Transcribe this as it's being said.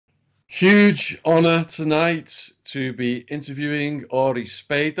Huge honor tonight to be interviewing Ori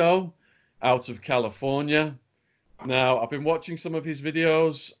Spado out of California. Now, I've been watching some of his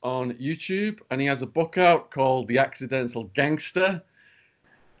videos on YouTube, and he has a book out called The Accidental Gangster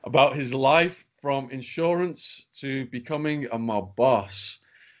about his life from insurance to becoming a mob boss.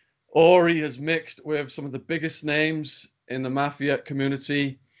 Ori has mixed with some of the biggest names in the mafia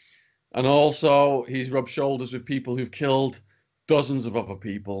community, and also he's rubbed shoulders with people who've killed dozens of other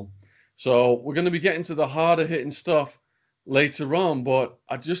people. So we're going to be getting to the harder hitting stuff later on, but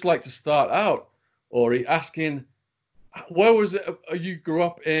I'd just like to start out, Ori, asking where was it you grew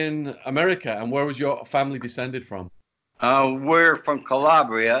up in America, and where was your family descended from? We're from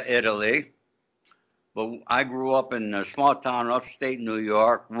Calabria, Italy, but I grew up in a small town upstate New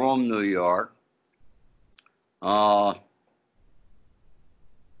York, Rome, New York. Uh,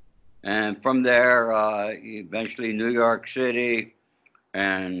 and from there, eventually New York City,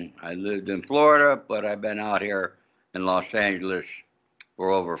 and I lived in Florida, but I've been out here in Los Angeles for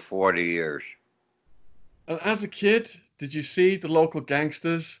over 40 years. And as a kid, did you see the local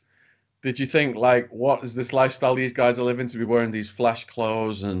gangsters? Did you think, like, what is this lifestyle these guys are living to be wearing these flash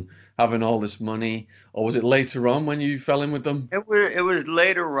clothes and having all this money? Or was it later on when you fell in with them? It was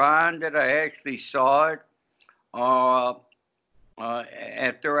later on that I actually saw it. Uh,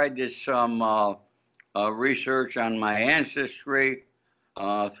 After I did some research on my ancestry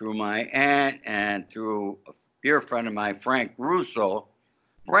through my aunt and through a dear friend of mine, Frank Russo.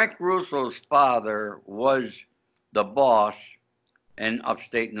 Frank Russo's father was the boss in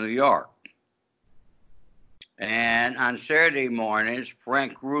upstate New York. And on Saturday mornings,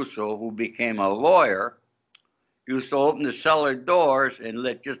 Frank Russo, who became a lawyer, used to open the cellar doors and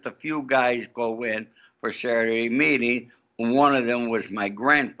let just a few guys go in for Saturday meeting. One of them was my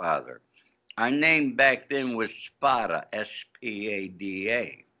grandfather. Our name back then was Spada,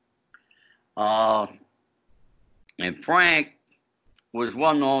 S-P-A-D-A. And Frank was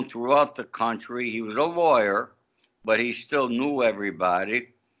well known throughout the country. He was a lawyer, but he still knew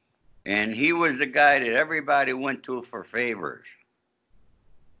everybody. And he was the guy that everybody went to for favors.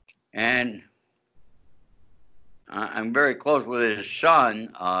 And I'm very close with his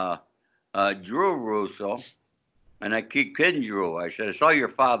son, Drew Russo. And I keep kidding Drew. I said, it's all your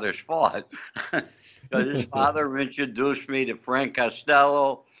father's fault. Because his father introduced me to Frank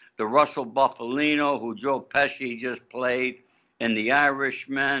Costello, to Russell Buffalino, who Joe Pesci just played in The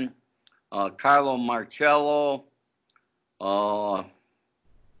Irishman, Carlo Marcello, and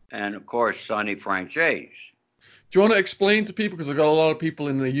of course, Sonny Franchese. Do you want to explain to people, because I've got a lot of people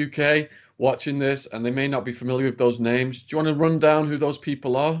in the UK watching this and they may not be familiar with those names. Do you want to run down who those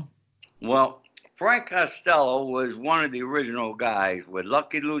people are? Well, Frank Costello was one of the original guys with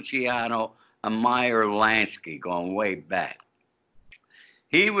Lucky Luciano and Meyer Lansky going way back.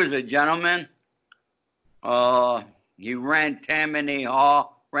 He was a gentleman. He ran Tammany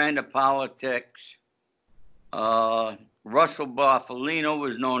Hall, ran the politics. Russell Buffalino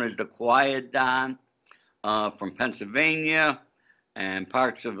was known as the Quiet Don from Pennsylvania and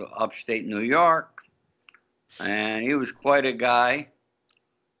parts of upstate New York. And he was quite a guy.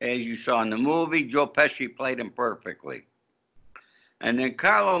 As you saw in the movie, Joe Pesci played him perfectly. And then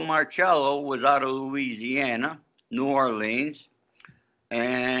Carlo Marcello was out of Louisiana, New Orleans.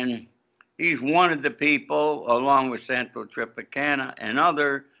 And he's one of the people, along with Santo Tropicana and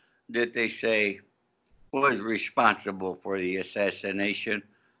other, that they say was responsible for the assassination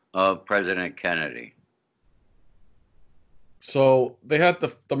of President Kennedy. So they had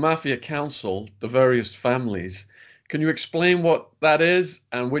the Mafia Council, the various families. Can you explain what that is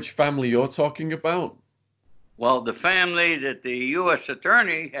and which family you're talking about? Well, the family that the U.S.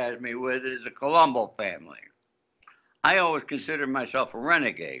 Attorney has me with is the Colombo family. I always considered myself a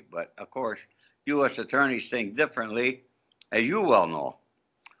renegade, but of course, U.S. attorneys think differently, as you well know.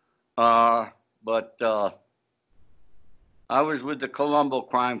 But I was with the Colombo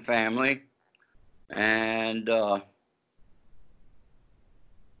crime family, and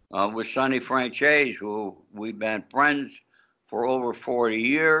with Sonny Franchese, who we've been friends for over 40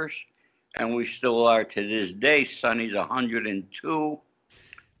 years, and we still are to this day. Sonny's 102,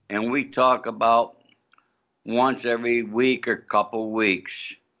 and we talk about once every week or couple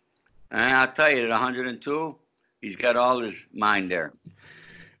weeks. And I'll tell you, at 102, he's got all his mind there.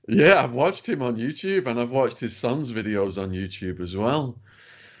 Yeah, I've watched him on YouTube, and I've watched his son's videos on YouTube as well.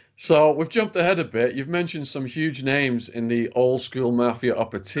 So we've jumped ahead a bit. You've mentioned some huge names in the old school mafia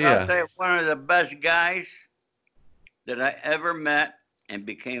upper tier. I'll tell you, one of the best guys that I ever met and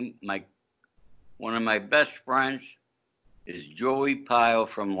became one of my best friends is Joey Pyle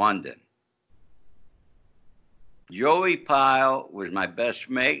from London. Joey Pyle was my best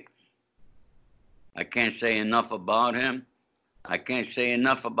mate. I can't say enough about him. I can't say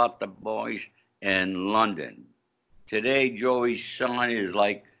enough about the boys in London. Today, Joey's son is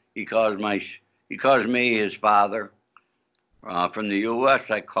like, he calls me his father. From the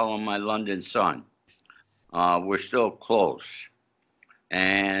U.S., I call him my London son. We're still close.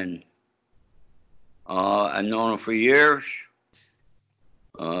 And I've known him for years.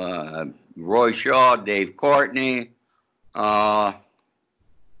 Roy Shaw, Dave Courtney. Damn,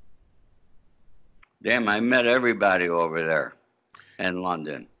 I met everybody over there in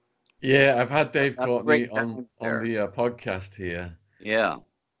London. Yeah, I've had Dave Courtney on the podcast here. Yeah.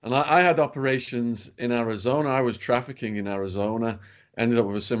 And I had operations in Arizona. I was trafficking in Arizona, ended up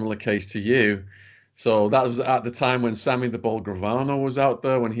with a similar case to you. So that was at the time when Sammy the Bull Gravano was out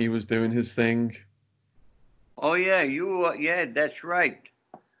there, when he was doing his thing. Oh, yeah, yeah, that's right.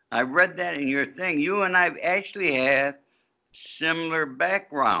 I read that in your thing. You and I actually have similar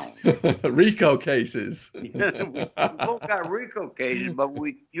backgrounds. RICO cases. We both got RICO cases, but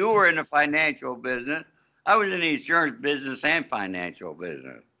you were in the financial business. I was in the insurance business and financial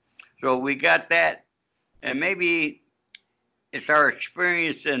business. So we got that. And maybe it's our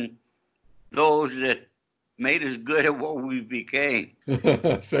experience in those that made us good at what we became.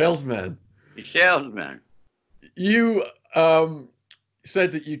 Salesmen. Salesmen. You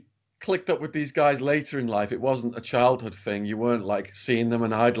said that you clicked up with these guys later in life. It wasn't a childhood thing. You weren't like seeing them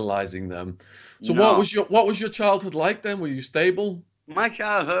and idolizing them. So no. what was your childhood like then? Were you stable? My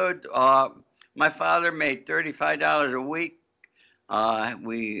childhood, my father made $35 a week.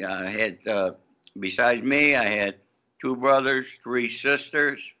 We had, besides me, I had 2 brothers, 3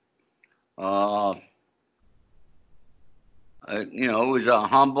 sisters. You know, it was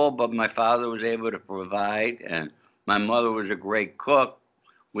humble, but my father was able to provide, and my mother was a great cook.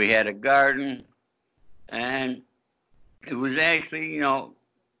 We had a garden, and it was actually, you know,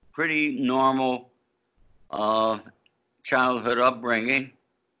 pretty normal childhood upbringing.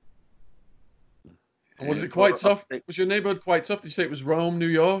 And was it quite tough? Was your neighborhood quite tough? Did you say it was Rome, New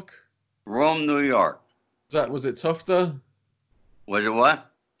York? Rome, New York. Was it tough there? Was it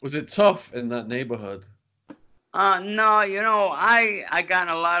what? Was it tough in that neighborhood? No, you know, I got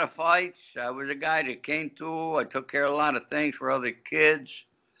in a lot of fights. I was a guy that came through. I took care of a lot of things for other kids,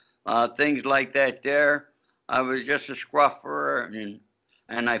 things like that there. I was just a scruffer,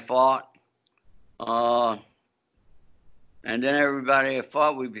 and I fought. And then everybody I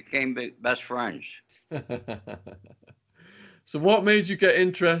fought, we became best friends. So what made you get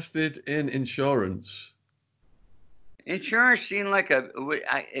interested in insurance? Insurance seemed like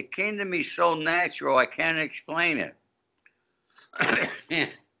it came to me so natural, I can't explain it. I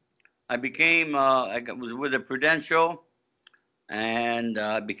was with a Prudential, and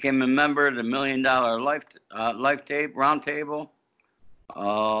I became a member of the $1 Million Round Table.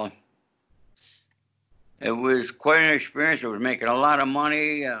 It was quite an experience. I was making a lot of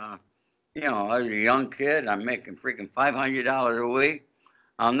money. You know, I was a young kid. I'm making freaking $500 a week.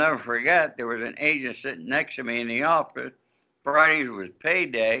 I'll never forget, there was an agent sitting next to me in the office. Fridays was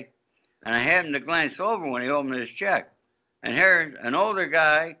payday, and I happened to glance over when he opened his check. And here's an older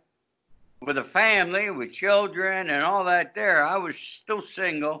guy with a family, with children and all that there. I was still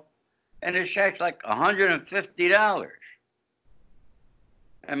single, and his check's like $150.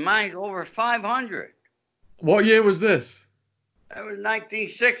 And mine's over $500. What year was this? That was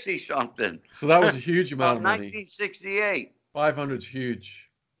 1960 something. So that was a huge amount of money. 1968. 500's huge.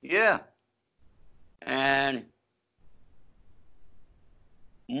 Yeah. And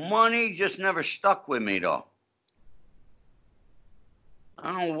money just never stuck with me, though.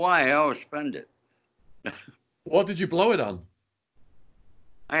 I don't know why. I always spend it. What did you blow it on?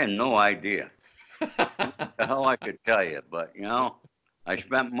 I had no idea. What the hell I could tell you, but, you know, I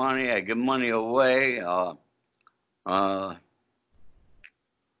spent money. I give money away. And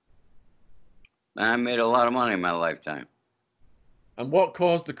I made a lot of money in my lifetime. And what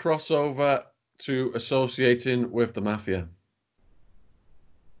caused the crossover to associating with the mafia?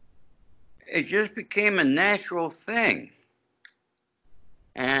 It just became a natural thing.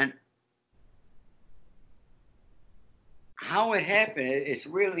 And how it happened, it's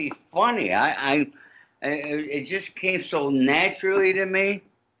really funny. It just came so naturally to me.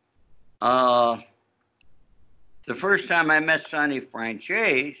 The first time I met Sonny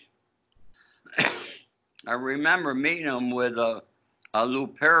Franchise, I remember meeting him with Lou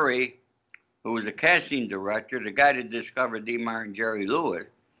Perry, who was a casting director. The guy that discovered D. Martin, Jerry Lewis,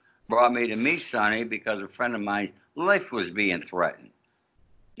 brought me to meet Sonny because a friend of mine's life was being threatened.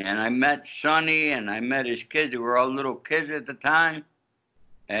 And I met Sonny, and I met his kids, who were all little kids at the time,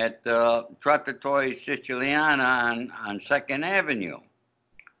 at Trattoria Siciliana on 2nd Avenue.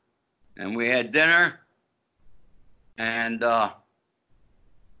 and we had dinner, and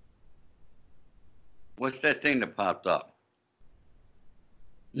what's that thing that popped up?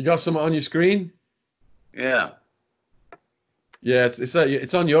 You got something on your screen? Yeah. Yeah,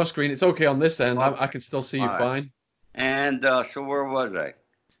 it's on your screen. It's okay on this end. I can still see you All right. fine. And so where was I?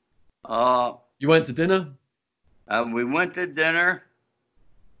 You went to dinner? We went to dinner,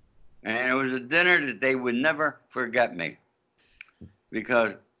 and it was a dinner that they would never forget me,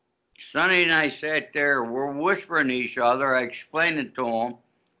 because Sonny and I sat there, we're whispering to each other. I explained it to him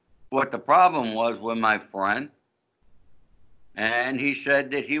what the problem was with my friend, and he said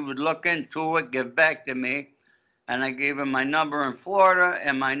that he would look into it, give back to me, and I gave him my number in Florida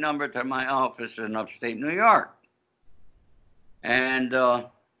and my number to my office in upstate New York. And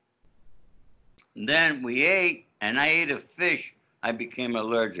then we ate, and I ate a fish. I became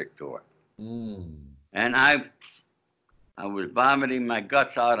allergic to it. And I was vomiting my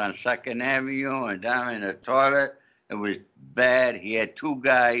guts out on 2nd Avenue and down in the toilet. It was bad. He had two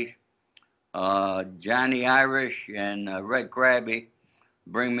guys, Johnny Irish and Red Krabby,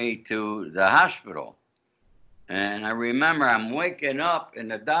 bring me to the hospital. And I remember I'm waking up, and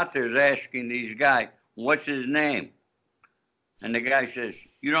the doctor's asking these guys, what's his name? And the guy says,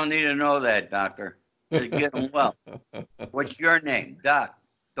 you don't need to know that, doctor. Just get him well. What's your name? Doc.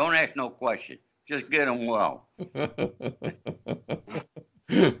 Don't ask no question. Just get him well.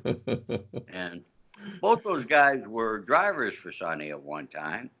 And both those guys were drivers for Sonny at one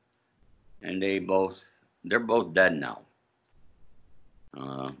time. And they're both dead now.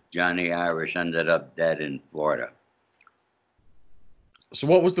 Johnny Irish ended up dead in Florida. So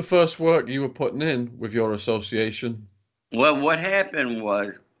what was the first work you were putting in with your association? Well, what happened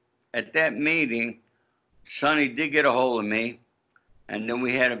was, at that meeting, Sonny did get a hold of me, and then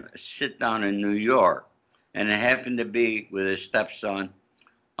we had a sit down in New York, and it happened to be with his stepson,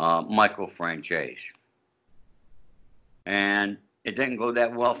 Michael Franchese. And it didn't go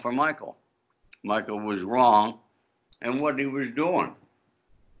that well for Michael. Michael was wrong in what he was doing.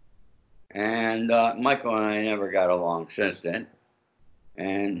 And Michael and I never got along since then.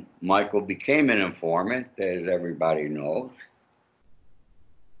 And Michael became an informant, as everybody knows.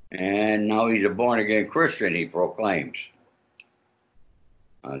 And now he's a born-again Christian, he proclaims.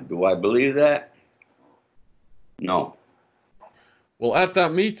 Do I believe that? No. Well, at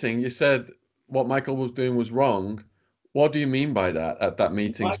that meeting, you said what Michael was doing was wrong. What do you mean by that at that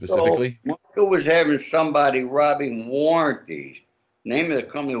meeting specifically? Michael was having somebody robbing warranties. Name of the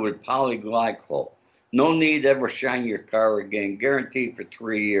company was Polyglycol. No need to ever shine your car again, guaranteed for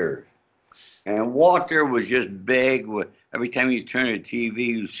 3 years. And Walter was just big. Every time you turn the TV,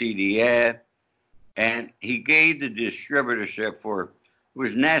 you see the ad. And he gave the distributorship for, it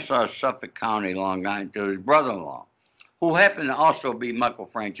was Nassau, Suffolk County, Long Island, to his brother-in-law, who happened to also be Michael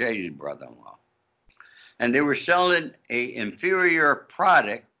Franchese's brother-in-law. And they were selling an inferior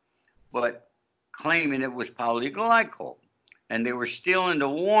product, but claiming it was polyglycol. And they were stealing the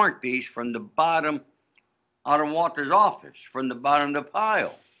warranties from the bottom, out of Walter's office, from the bottom of the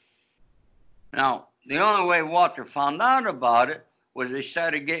pile. Now, the only way Walter found out about it was they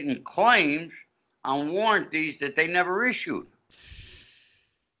started getting claims on warranties that they never issued.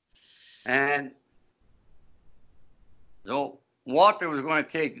 And so Walter was going to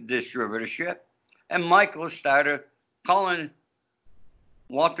take the distributorship, and Michael started calling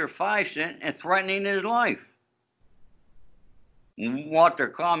Walter Fison and threatening his life. And Walter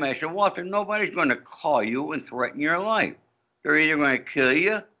called me. I said, Walter, nobody's going to call you and threaten your life. They're either going to kill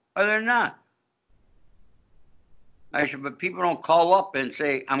you or they're not. I said, but people don't call up and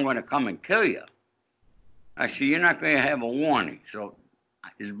say, I'm going to come and kill you. I said, you're not going to have a warning. So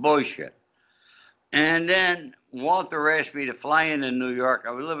it's bullshit. And then Walter asked me to fly into New York.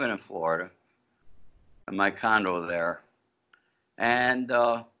 I was living in Florida, in my condo there. And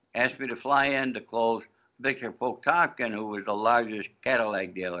asked me to fly in to close Victor Potockin, who was the largest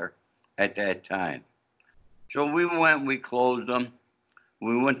Cadillac dealer at that time. So we went, we closed them.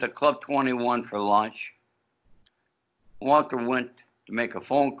 We went to Club 21 for lunch. Walter went to make a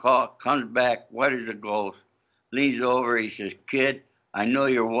phone call, comes back, white as a ghost, leans over, he says, kid, I know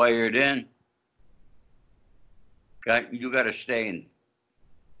you're wired in. You got to stay and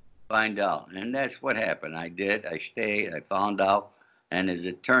find out. And that's what happened. I did. I stayed. I found out. And as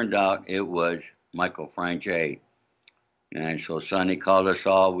it turned out, it was Michael Franchese. And so Sonny called us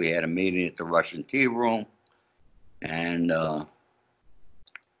all. We had a meeting at the Russian Tea Room. And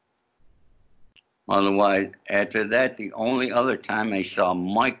otherwise, after that, the only other time I saw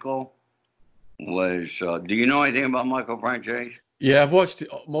Michael was, do you know anything about Michael Franchese? Yeah, I've watched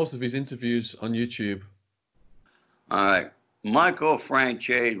most of his interviews on YouTube. All right. Michael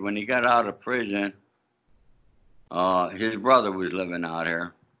Franchese, when he got out of prison, his brother was living out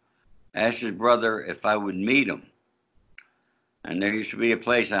here. Asked his brother if I would meet him. And there used to be a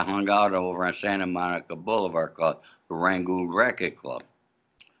place I hung out over on Santa Monica Boulevard called the Rangoon Racket Club.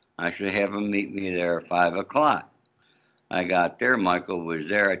 I should have him meet me there at 5 o'clock. I got there, Michael was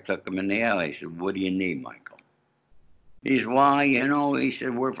there. I took him in the alley. I said, what do you need, Michael? He said, why, you know, he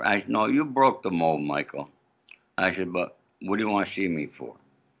said, I said, no, you broke the mold, Michael. I said, but what do you want to see me for?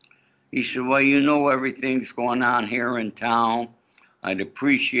 He said, well, you know everything's going on here in town. I'd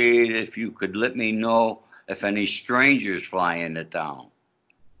appreciate it if you could let me know if any strangers fly into town.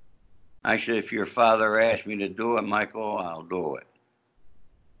 I said, if your father asked me to do it, Michael, I'll do it.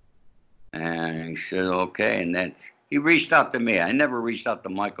 And he said, okay, and he reached out to me. I never reached out to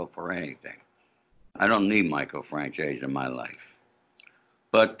Michael for anything. I don't need Michael Franchese in my life.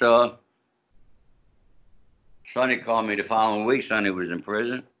 But Sonny called me the following week. Sonny was in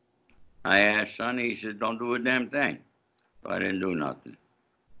prison. I asked Sonny, he said, don't do a damn thing. So I didn't do nothing.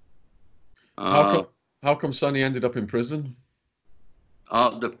 How come Sonny ended up in prison?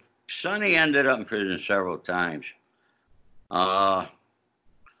 Sonny ended up in prison several times.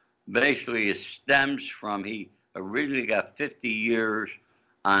 Basically, it stems from he originally got 50 years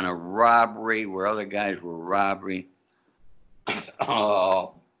on a robbery where other guys were robbing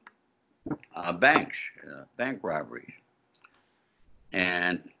banks, bank robberies.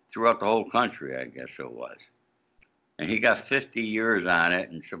 And throughout the whole country, I guess it was. And he got 50 years on it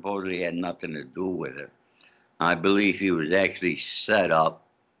and supposedly had nothing to do with it. I believe he was actually set up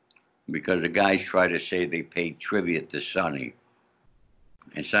because the guys tried to say they paid tribute to Sonny.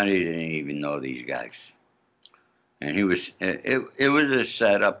 And Sonny didn't even know these guys. And it was a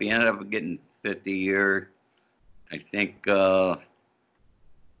setup. He ended up getting 50 years. I think got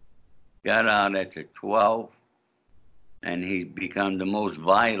out after 12. And he become the most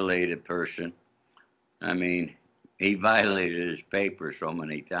violated person. I mean, he violated his paper so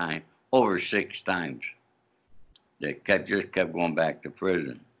many times, over 6 times. They just kept going back to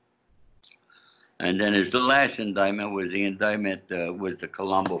prison. And then his last indictment was the indictment with the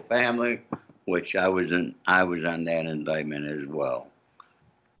Colombo family, which I was on that indictment as well.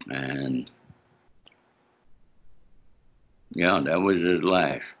 And yeah, that was his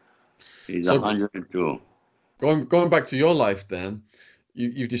last. He's 102. Going back to your life then,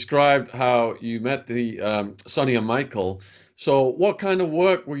 you've described how you met the Sonny and Michael. So what kind of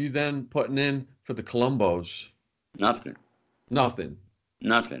work were you then putting in for the Colombos? Nothing. Nothing.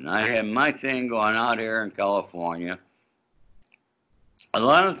 Nothing. I had my thing going out here in California. A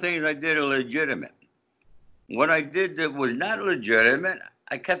lot of things I did are legitimate. What I did that was not legitimate,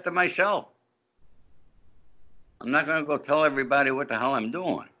 I kept to myself. I'm not going to go tell everybody what the hell I'm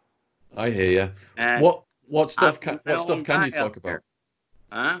doing. I hear you. And what stuff can you talk about?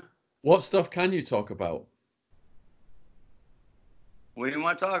 Huh? What stuff can you talk about? What do you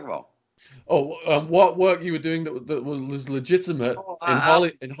want to talk about? Oh, what work you were doing that was legitimate in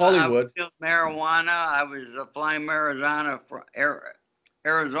Hollywood? I was doing marijuana. I was flying marijuana for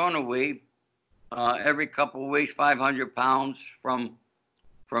Arizona weed every couple of weeks, 500 pounds from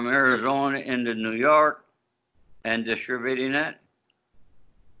Arizona into New York and distributing it.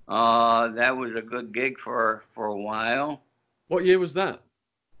 That was a good gig for a while. What year was that?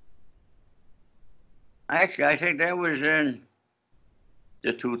 Actually, I think that was in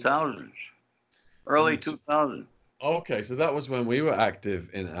the 2000s, early 2000s. Okay, so that was when we were active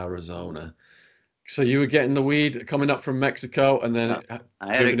in Arizona. So you were getting the weed coming up from Mexico, and then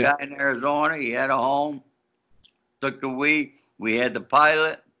I had a guy in Arizona. He had a home. Took the weed. We had the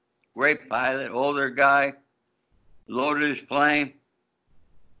pilot, great pilot, older guy. Loaded his plane.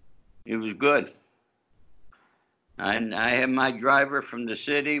 It was good. And I had my driver from the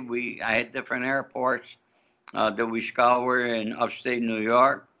city. I had different airports that we scoured in upstate New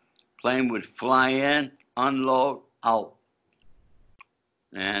York. Plane would fly in, unload, out.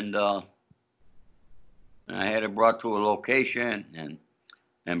 And I had it brought to a location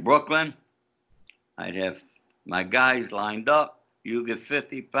in Brooklyn. I'd have my guys lined up. You get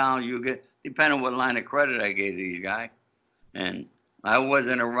 50 pounds, depending on what line of credit I gave these guys. And I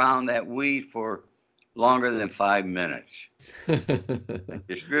wasn't around that weed for longer than 5 minutes. I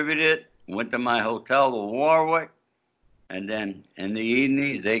distributed, went to my hotel, the Warwick, and then in the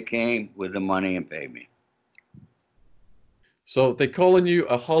evenings they came with the money and paid me. So they're calling you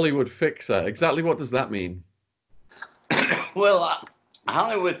a Hollywood fixer. Exactly what does that mean? Well,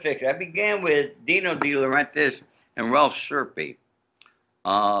 Hollywood fixer. I began with Dino De Laurentiis and Ralph Serpi,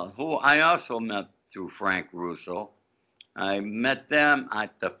 who I also met through Frank Russo. I met them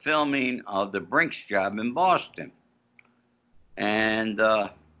at the filming of The Brinks Job in Boston. And so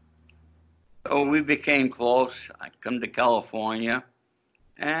we became close. I'd come to California,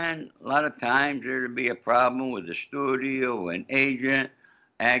 and a lot of times there'd be a problem with the studio, an agent,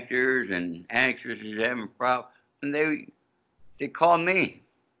 actors and actresses having problems, and they called me,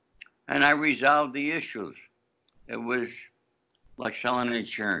 and I resolved the issues. It was like selling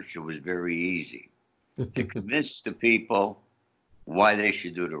insurance. It was very easy to convince the people why they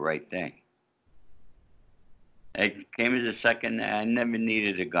should do the right thing. It came as a second. I never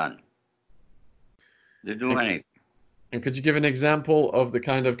needed a gun to do anything. And could you give an example of the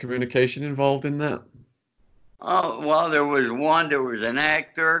kind of communication involved in that? Oh, well, there was an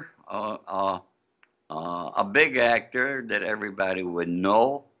actor, a big actor that everybody would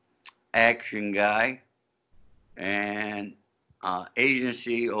know, action guy, and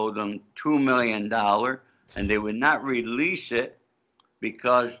agency owed them $2 million, and they would not release it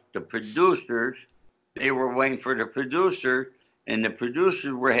because the producers, they were waiting for the producer, and the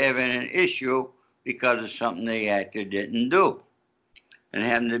producers were having an issue because of something the actor didn't do. And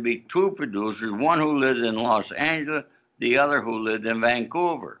happened to be two producers, one who lived in Los Angeles, the other who lived in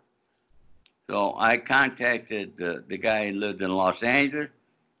Vancouver. So I contacted the guy who lived in Los Angeles.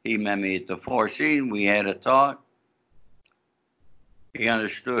 He met me at the Four Seasons. We had a talk. He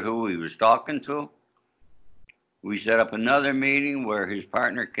understood who he was talking to. We set up another meeting where his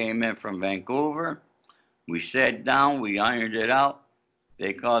partner came in from Vancouver. We sat down, we ironed it out.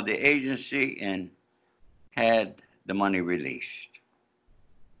 They called the agency and had the money released.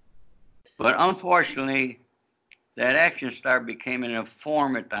 But unfortunately, that action star became an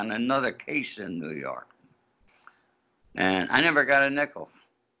informant on another case in New York. And I never got a nickel.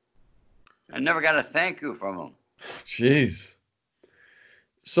 I never got a thank you from him. Jeez.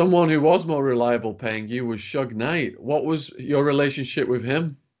 Someone who was more reliable paying you was Suge Knight. What was your relationship with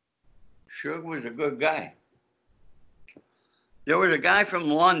him? Suge was a good guy. There was a guy from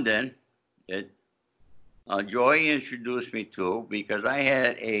London that Joy introduced me to because I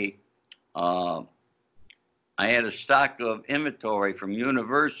had a stock of inventory from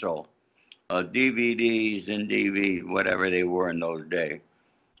Universal, DVDs and DVDs, whatever they were in those days.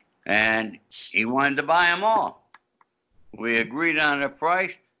 And he wanted to buy them all. We agreed on a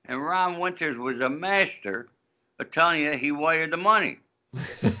price, and Ron Winters was a master of telling you he wired the money.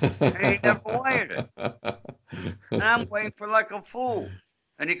 And he never wired it. And I'm waiting for like a fool.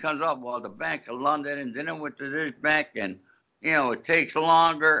 And he comes up, well, the Bank of London, and then it went to this bank, and, you know, it takes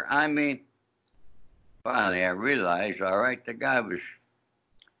longer. I mean, finally I realized, all right, the guy was,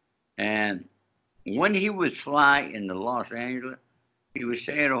 and when he would fly into Los Angeles, he would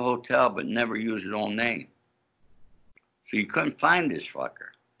stay at a hotel but never use his own name. So you couldn't find this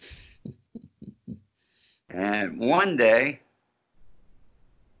fucker. And one day,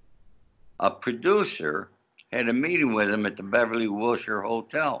 a producer had a meeting with him at the Beverly Wilshire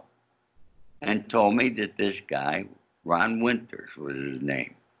Hotel and told me that this guy, Ron Winters was his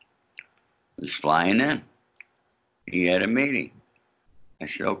name, was flying in. He had a meeting. I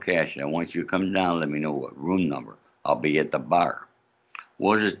said, okay. I said, I want you to come down, let me know what room number. I'll be at the bar.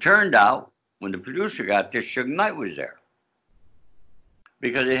 Well, as it turned out, when the producer got there, Suge Knight was there.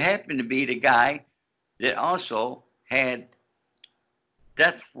 Because it happened to be the guy that also had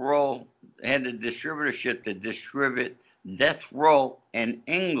Death Row, had the distributorship to distribute Death Row in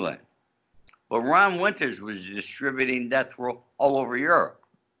England. But Ron Winters was distributing Death Row all over Europe.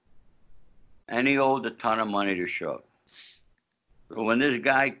 And he owed a ton of money to Suge. So when this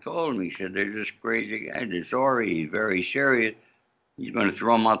guy told me, he said, there's this crazy guy, this Ori, he's very serious, he's going to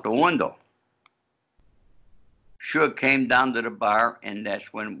throw him out the window. Suge came down to the bar, and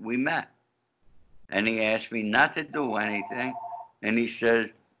that's when we met. And he asked me not to do anything, and he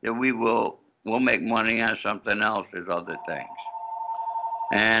says that we'll make money on something else, as other things.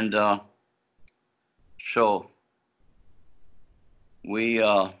 And so we,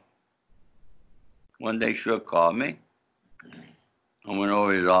 one day Suge called me. I went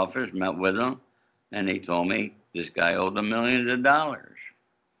over to his office, met with him, and he told me this guy owed him millions of dollars.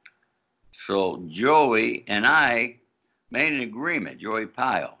 So Joey and I made an agreement, Joey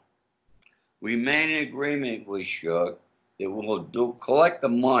Pyle. We made an agreement with Suge that we'll collect the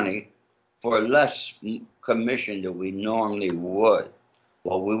money for less commission than we normally would.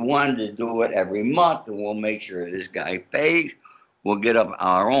 Well, we wanted to do it every month, and we'll make sure this guy pays. We'll get up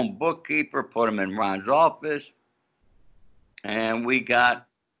our own bookkeeper, put him in Ron's office, and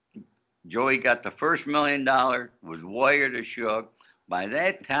Joey got the first $1 million, was wired to Suge. By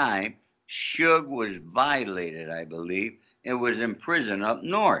that time, Suge was violated, I believe, and was in prison up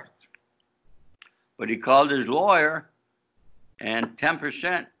north. But he called his lawyer, and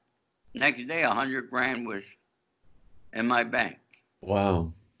 10%, next day, 100 grand was in my bank.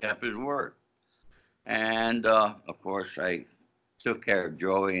 Wow. Kept his word. And of course, I took care of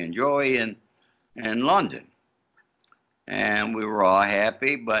Joey in London, and we were all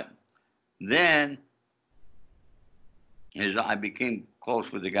happy. But then I became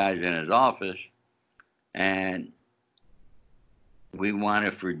close with the guys in his office, and we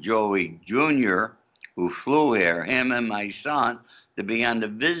wanted for Joey Jr., who flew here, him and my son, to be on the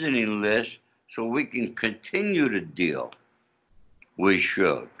visiting list so we can continue to deal with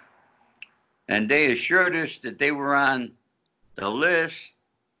Suge. And they assured us that they were on the list.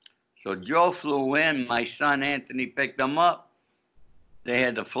 So Joe flew in, my son Anthony picked them up. They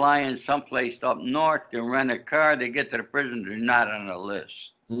had to fly in someplace up north and rent a car. They get to the prison, they're not on the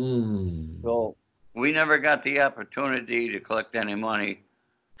list. So we never got the opportunity to collect any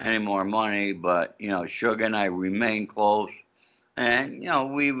more money, but, you know, Suge and I remained close. And, you know,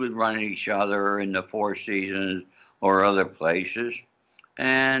 we would run each other in the Four Seasons or other places.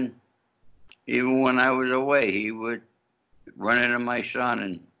 And even when I was away, he would run into my son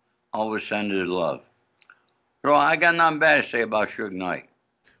and always send his love. So I got nothing bad to say about Suge Knight.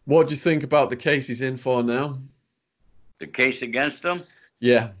 What do you think about the case he's in for now? The case against him?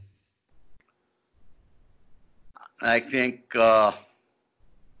 Yeah. I think, I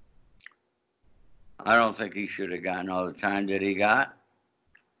don't think he should have gotten all the time that he got.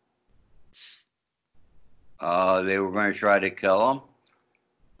 They were going to try to kill him.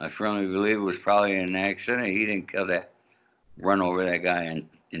 I firmly believe it was probably an accident. He didn't run over that guy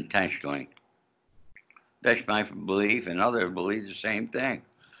intentionally. That's my belief, and others believe the same thing.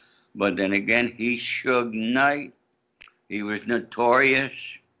 But then again, he's Suge Knight. He was notorious.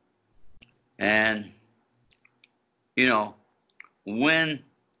 And, you know, when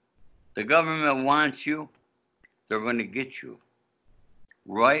the government wants you, they're going to get you,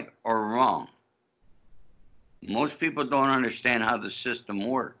 right or wrong. Most people don't understand how the system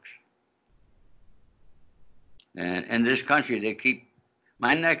works. And in this country,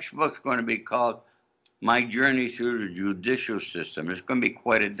 my next book's going to be called My Journey Through the Judicial System. It's going to be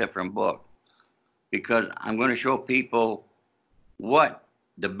quite a different book, because I'm going to show people what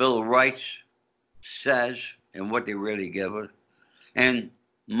the Bill of Rights says and what they really give us, and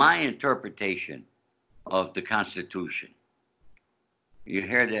my interpretation of the Constitution. You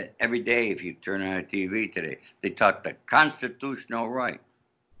hear that every day if you turn on the TV today. They talk the constitutional right.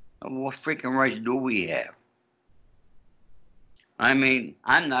 What freaking rights do we have? I mean,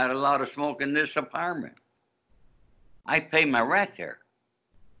 I'm not allowed to smoke in this apartment. I pay my rent here.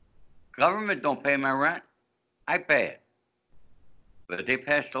 Government don't pay my rent. I pay it. But they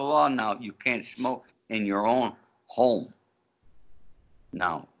passed a law now, you can't smoke in your own home.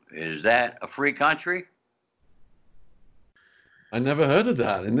 Now, is that a free country? I never heard of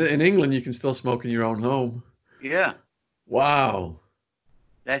that. In England, you can still smoke in your own home. Yeah. Wow.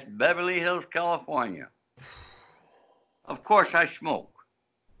 That's Beverly Hills, California. Of course I smoke.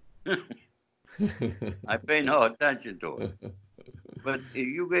 I pay no attention to it. But if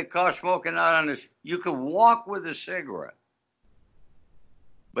you get caught smoking out on this, you can walk with a cigarette.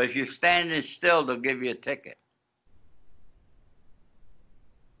 But if you're standing still, they'll give you a ticket.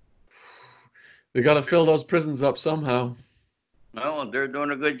 They got to fill those prisons up somehow. Well, they're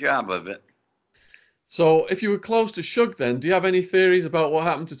doing a good job of it. So if you were close to Suge then, do you have any theories about what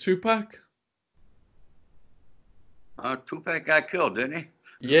happened to Tupac? Tupac got killed, didn't he?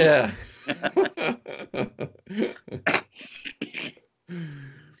 Yeah.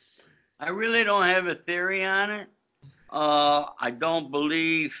 I really don't have a theory on it. I don't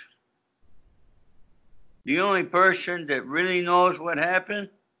believe the only person that really knows what happened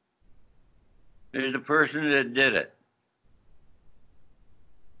is the person that did it.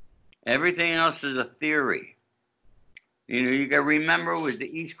 Everything else is a theory. You know, you got to remember it was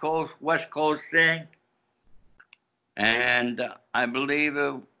the East Coast, West Coast thing. And I believe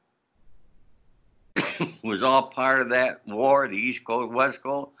it was all part of that war, the East Coast, West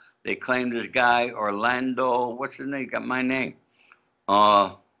Coast. They claimed this guy, Orlando, what's his name? Got my name.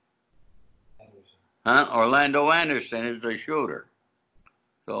 Orlando Anderson is the shooter.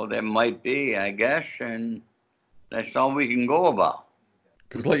 So that might be, I guess, and that's all we can go about.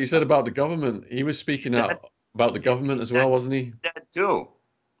 Because like you said about the government, he was speaking out about the government as well, wasn't he? Dead too.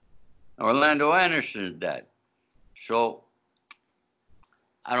 Orlando Anderson's dead. So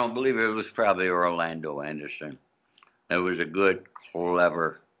I don't believe it was probably Orlando Anderson. It was a good,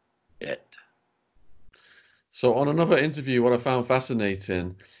 clever hit. So on another interview, what I found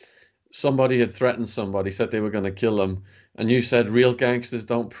fascinating, somebody had threatened somebody, said they were going to kill them, and you said real gangsters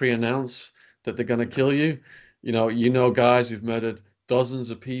don't pre-announce that they're going to kill you. You know guys who've murdered dozens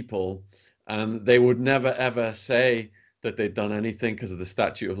of people, and they would never ever say that they'd done anything because of the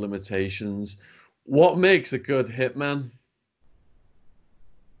statute of limitations. What makes a good hitman?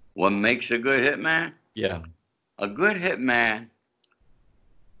 What makes a good hitman? Yeah. A good hitman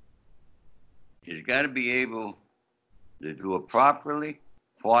has got to be able to do it properly,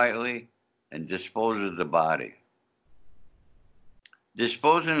 quietly, and dispose of the body.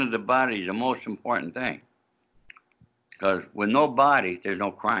 Disposing of the body is the most important thing. Because with no body, there's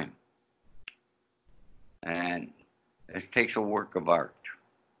no crime. And it takes a work of art.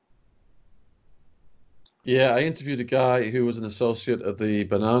 Yeah, I interviewed a guy who was an associate of the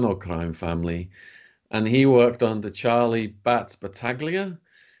Bonanno crime family, and he worked on the Charlie Bats Battaglia,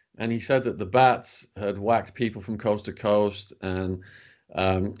 and he said that the bats had whacked people from coast to coast and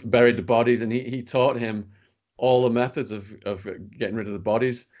buried the bodies, and he taught him all the methods of getting rid of the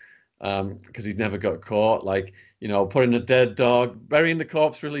bodies because he'd never got caught. Like, you know, putting a dead dog, burying the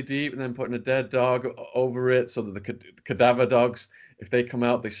corpse really deep, and then putting a dead dog over it so that the cadaver dogs, if they come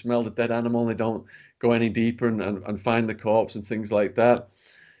out, they smell the dead animal and they don't go any deeper and find the corpse and things like that.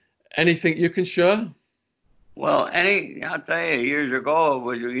 Anything you can share? Well, I'll tell you, years ago, it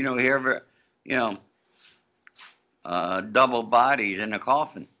was, you know, here, you know, double bodies in a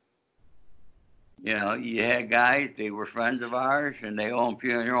coffin. You know, you had guys, they were friends of ours, and they own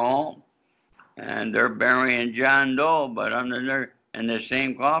funeral home, and they're burying John Doe, but in the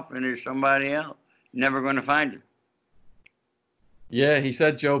same coffin is somebody else. You're never going to find it. Yeah, he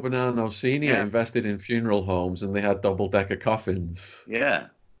said Joe Bonanno Sr. invested in funeral homes and they had double-decker coffins. Yeah.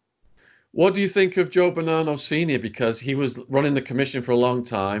 What do you think of Joe Bonanno Sr.? Because he was running the commission for a long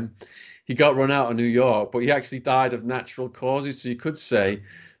time. He got run out of New York, but he actually died of natural causes. So you could say,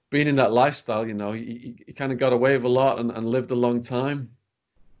 being in that lifestyle, you know, he kind of got away with a lot and lived a long time.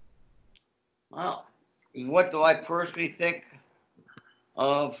 Well, what do I personally think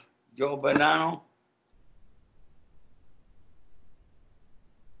of Joe Bonanno?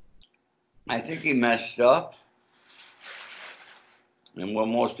 I think he messed up. And what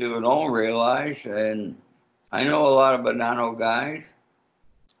most people don't realize, and I know a lot of Bonanno guys.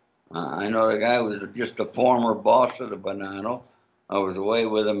 I know the guy was just a former boss of the Bonanno. I was away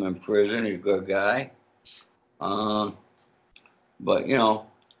with him in prison. He's a good guy. But, you know,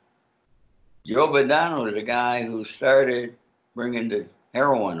 Joe Bonanno is the guy who started bringing the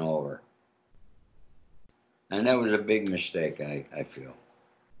heroin over. And that was a big mistake, I feel.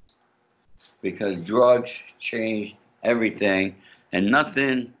 Because drugs changed everything. And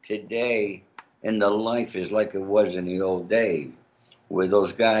nothing today in the life is like it was in the old days. With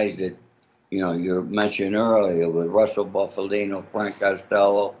those guys that, you know, you mentioned earlier, with Russell Buffalino, Frank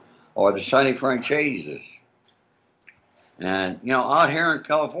Costello, or the Sonny Franceses. And, you know, out here in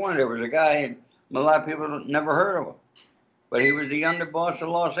California, there was a guy, and a lot of people never heard of him. But he was the underboss of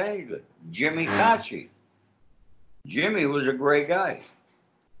Los Angeles, Jimmy Cacci. Jimmy was a great guy.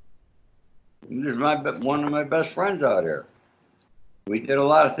 He was one of my best friends out here. We did a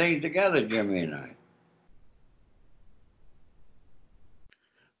lot of things together, Jimmy and I.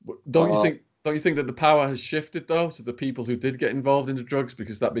 Don't you think that the power has shifted though to the people who did get involved in the drugs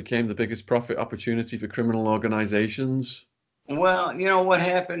because that became the biggest profit opportunity for criminal organizations? Well, you know what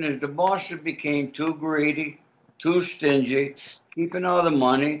happened is the bosses became too greedy, too stingy, keeping all the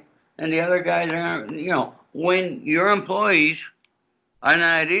money, and the other guys aren't. You know, when your employees are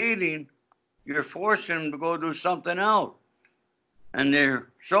not eating, you're forcing them to go do something else. And they're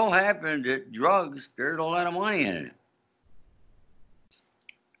so happy that drugs, there's a lot of money in it.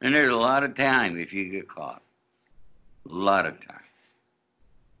 And there's a lot of time if you get caught. A lot of time.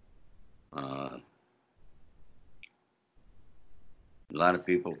 A lot of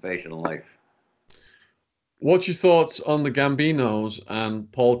people facing life. What's your thoughts on the Gambinos and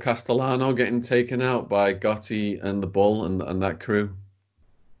Paul Castellano getting taken out by Gotti and the Bull and that crew?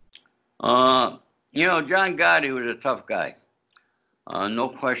 You know, John Gotti was a tough guy. No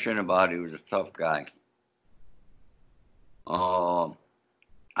question about it, he was a tough guy.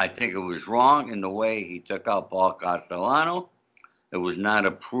 I think it was wrong in the way he took out Paul Castellano. It was not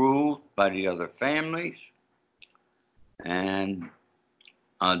approved by the other families. And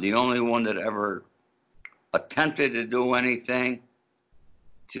the only one that ever attempted to do anything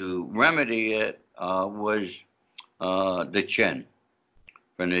to remedy it was the Chin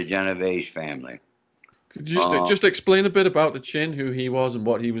from the Genovese family. Could you just explain a bit about the Chin, who he was and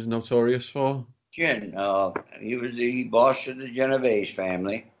what he was notorious for? Chin, he was the boss of the Genovese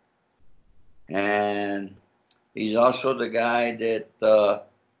family. And he's also the guy that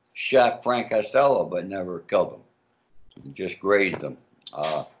shot Frank Costello but never killed him. He just grazed him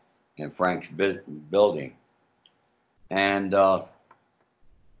in Frank's building. And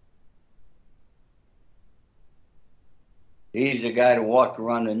He's the guy that walked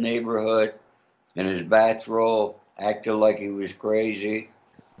around the neighborhood in his bathrobe, acted like he was crazy.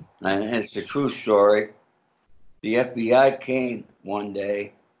 And it's a true story. The FBI came one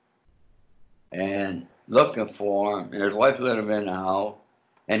day and looking for him, and his wife let him in the house,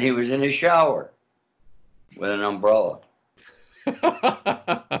 and he was in the shower with an umbrella.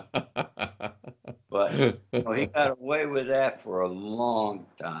 But he got away with that for a long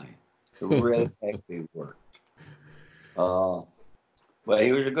time. It really actually worked. But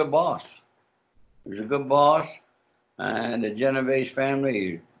he was a good boss. He was a good boss, and the Genovese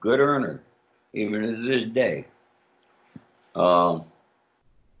family, good earner, even to this day. So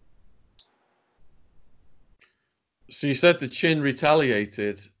you said the Chin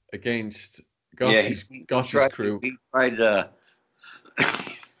retaliated against Gotti's crew. He tried to,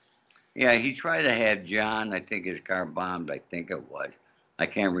 yeah, he tried to have John, I think his car bombed, I think it was. I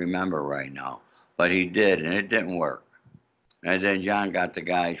can't remember right now. But he did, and it didn't work. And then John got the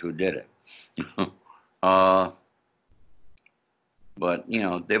guys who did it. But, you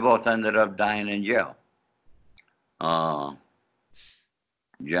know, they both ended up dying in jail.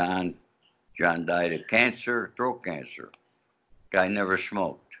 John died of cancer, throat cancer. Guy never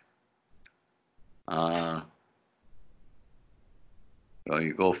smoked. So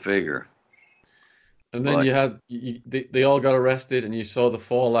you go figure. And then they all got arrested, and you saw the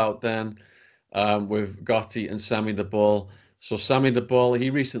fallout then with Gotti and Sammy the Bull. So Sammy the Bull,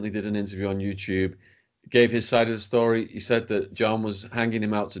 he recently did an interview on YouTube, gave his side of the story. He said that John was hanging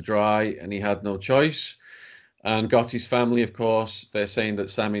him out to dry and he had no choice. And Gotti's family, of course, they're saying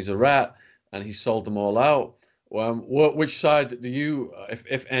that Sammy's a rat and he sold them all out. Which side do you,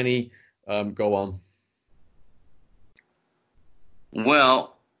 if any, go on?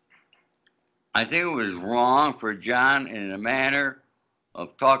 Well, I think it was wrong for John in the manner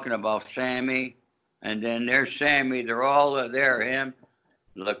of talking about Sammy. And then there's Sammy, they're all there, him,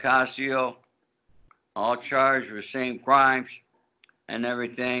 Locascio, all charged with the same crimes and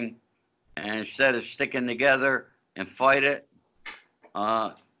everything. And instead of sticking together and fight it,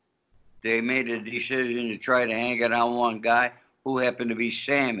 they made a decision to try to hang it on one guy who happened to be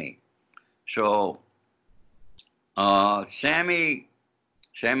Sammy. So Sammy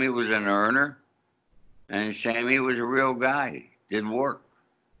was an earner, and Sammy was a real guy, did work.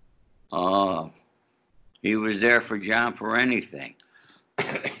 He was there for John for anything.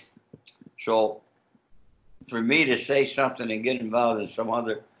 So for me to say something and get involved in some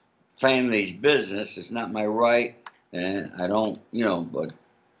other family's business, it's not my right, and I don't, you know, but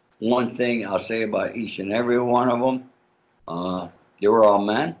one thing I'll say about each and every one of them, they were all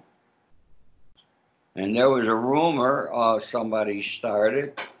men. And there was a rumor somebody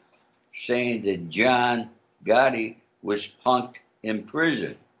started saying that John Gotti was punked in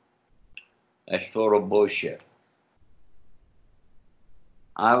prison. That's total bullshit.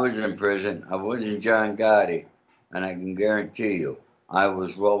 I was in prison. I wasn't John Gotti, and I can guarantee you, I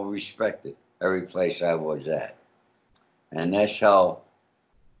was well respected every place I was at. And that's how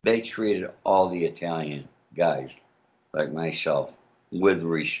they treated all the Italian guys like myself, with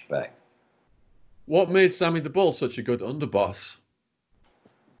respect. What made Sammy the Bull such a good underboss?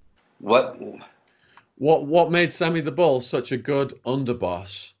 What made Sammy the Bull such a good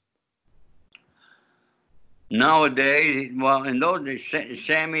underboss? Nowadays, well, in those days,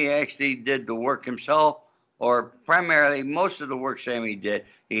 Sammy actually did the work himself, or primarily most of the work Sammy did,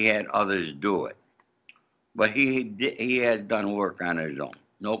 he had others do it. But he had done work on his own,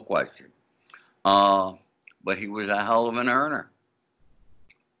 no question. But he was a hell of an earner,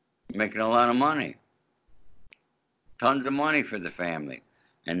 making a lot of money, tons of money for the family.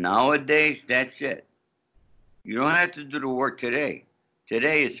 And nowadays, that's it. You don't have to do the work today.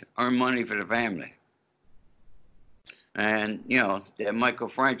 Today is earn money for the family. And, you know, that Michael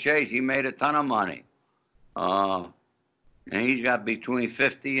Franchese, he made a ton of money. And he's got between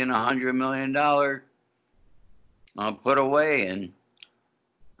 $50 and $100 million put away. And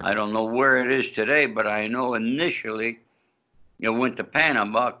I don't know where it is today, but I know initially it went to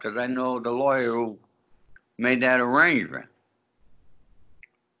Panama because I know the lawyer who made that arrangement.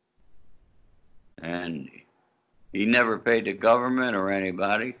 And he never paid the government or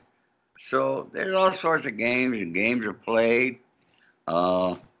anybody. So there's all sorts of games, and games are played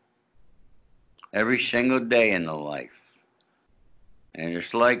every single day in the life. And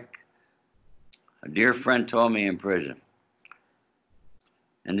it's like a dear friend told me in prison.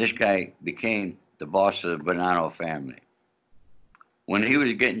 And this guy became the boss of the Bonanno family. When he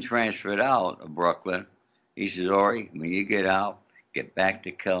was getting transferred out of Brooklyn, he says, Ori, when you get out, get back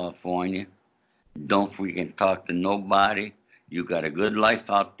to California. Don't freaking talk to nobody. You got a good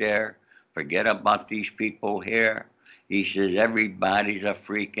life out there. Forget about these people here. He says, everybody's a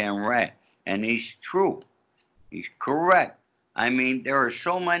freaking rat. And he's true. He's correct. I mean, there are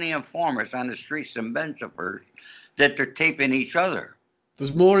so many informers on the streets in Bensonhurst that they're taping each other.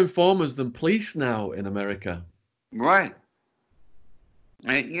 There's more informers than police now in America. Right.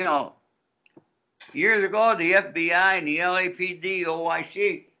 And, you know, years ago, the FBI and the LAPD,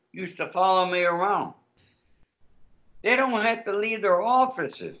 OIC used to follow me around. They don't have to leave their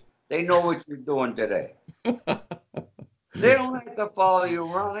offices. They know what you're doing today. They don't have to follow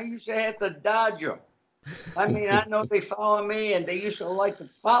you around. I used to have to dodge them. I mean, I know they follow me, and they used to like to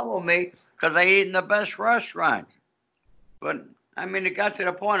follow me because I eat in the best restaurants. But, I mean, it got to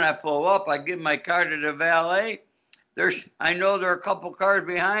the point I pull up, I give my car to the valet. I know there are a couple cars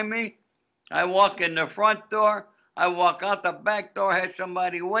behind me. I walk in the front door. I walk out the back door, had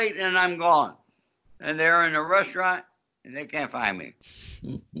somebody wait, and I'm gone. And they're in the restaurant, and they can't find me.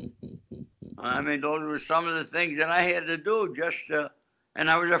 I mean, those were some of the things that I had to do just to, and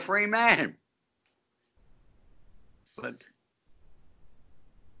I was a free man. But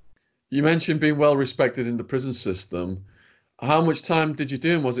you mentioned being well respected in the prison system. How much time did you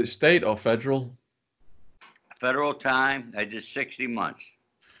do? Was it state or federal? Federal time, I did 60 months.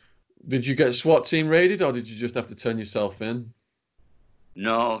 Did you get SWAT team raided, or did you just have to turn yourself in?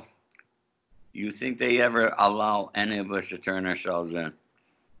 No. You think they ever allow any of us to turn ourselves in?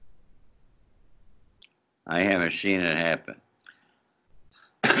 I haven't seen it happen.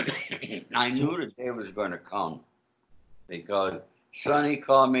 I knew the day was going to come because Sonny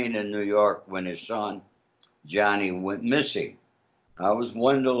called me to New York when his son, Johnny, went missing. I was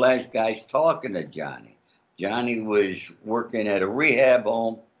one of the last guys talking to Johnny. Johnny was working at a rehab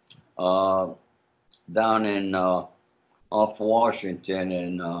home down in off Washington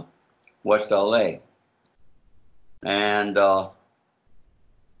in West LA. And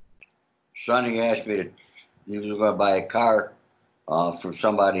Sonny asked me he was going to buy a car from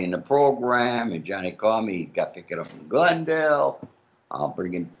somebody in the program, and Johnny called me. He got picked up in Glendale. I'll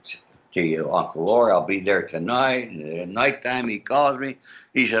bring him to you, Uncle Lori. I'll be there tonight. And at nighttime, he calls me.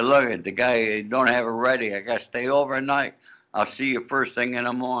 He said, look, the guy don't have it ready. I got to stay overnight. I'll see you first thing in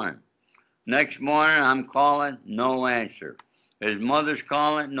the morning. Next morning, I'm calling, no answer. His mother's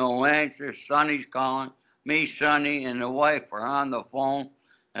calling, no answer. Sonny's calling. Me, Sonny, and the wife are on the phone.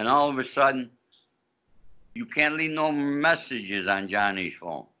 And all of a sudden, you can't leave no messages on Johnny's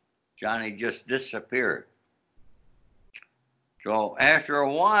phone. Johnny just disappeared. So after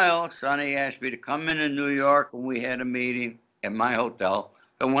a while, Sonny asked me to come into New York, and we had a meeting at my hotel.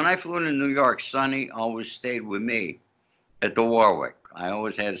 But when I flew into New York, Sonny always stayed with me at the Warwick. I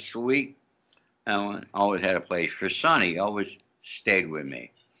always had a suite, and always had a place for Sonny. He always stayed with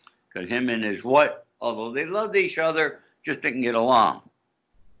me. Because him and his wife, although they loved each other, just didn't get along.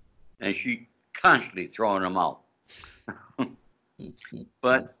 And she constantly throwing him out.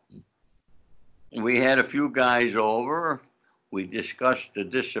 But we had a few guys over. We discussed the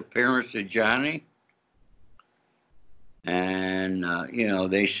disappearance of Johnny. And, you know,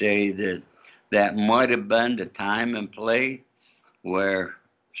 they say that that might have been the time and place where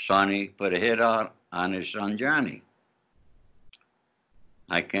Sonny put a hit out on his son Johnny.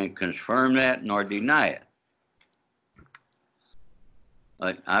 I can't confirm that nor deny it.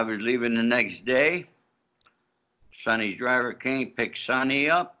 But I was leaving the next day. Sonny's driver came, picked Sonny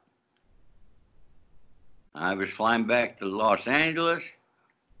up. I was flying back to Los Angeles.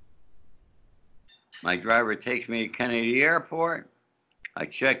 My driver takes me to Kennedy Airport. I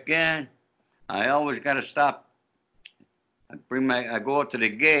check in. I always got to stop. I go up to the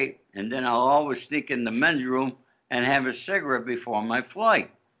gate, and then I'll always sneak in the men's room and have a cigarette before my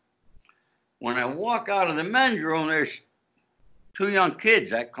flight. When I walk out of the men's room, there's two young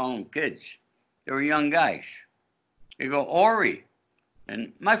kids. I call them kids. They were young guys. They go, Ori.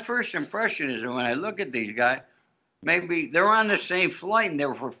 And my first impression is that when I look at these guys, maybe they're on the same flight and they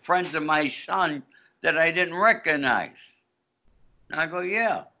were friends of my son that I didn't recognize. And I go,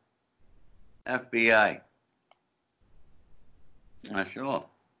 yeah, FBI. And I said, oh,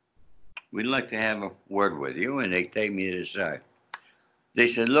 we'd like to have a word with you. And they take me to the side. They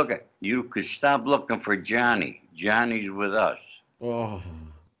said, look, you could stop looking for Johnny. Johnny's with us. Oh.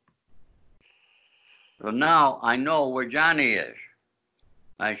 So now I know where Johnny is.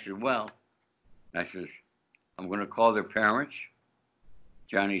 I said, well, I'm going to call their parents,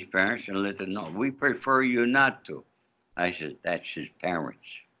 Johnny's parents, and let them know. We prefer you not to. I said, that's his parents.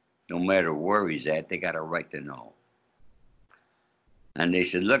 No matter where he's at, they got a right to know. And they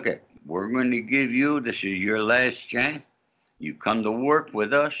said, look, we're going to give you, this is your last chance. You come to work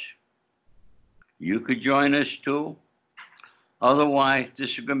with us. You could join us too. Otherwise,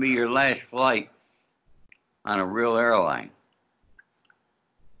 this is going to be your last flight on a real airline.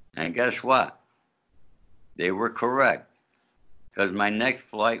 And guess what? They were correct, because my next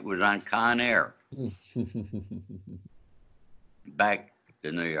flight was on Con Air back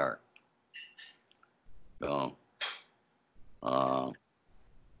to New York. So,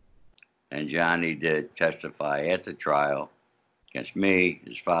 and Johnny did testify at the trial against me,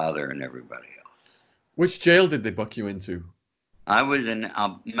 his father, and everybody else. Which jail did they book you into? I was in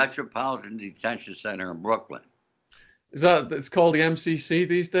a Metropolitan Detention Center in Brooklyn. Is that, it's called the MCC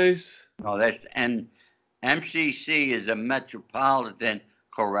these days? No, MCC is a Metropolitan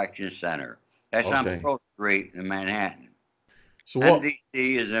Correction Center. That's Okay. on Pearl Street in Manhattan. So what? MDC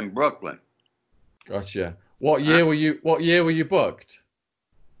is in Brooklyn. Gotcha. What year were you? What year were you booked?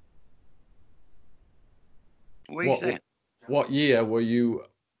 What are you saying? What year were you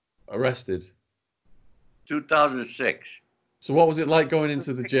arrested? 2006. So what was it like going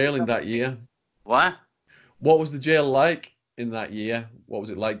into the jail in that year? What? What was the jail like in that year? What was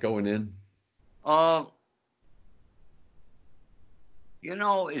it like going in? You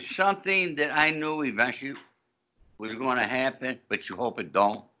know, it's something that I knew eventually was going to happen, but you hope it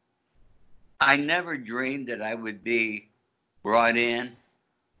don't. I never dreamed that I would be brought in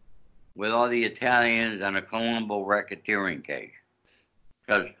with all the Italians on a Colombo racketeering case.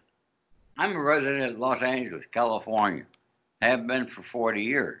 Because I'm a resident of Los Angeles, California. Have been for 40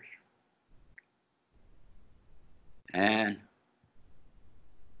 years. And,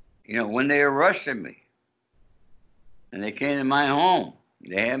 you know, when they arrested me and they came to my home,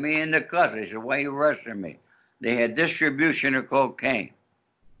 they had me in the cuffs. They said, why you arresting me? They had distribution of cocaine.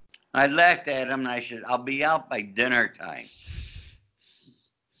 I laughed at them and I said, I'll be out by dinner time.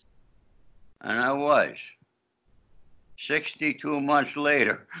 And I was. 62 months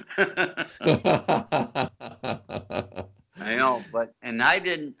later. I know,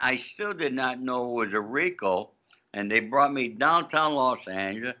 I still did not know it was a RICO, and they brought me downtown Los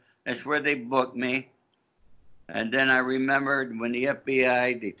Angeles. That's where they booked me. And then I remembered when the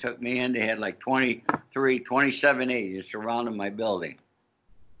FBI, they took me in, they had like 27 agents surrounding my building.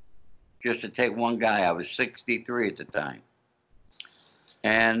 Just to take one guy. I was 63 at the time.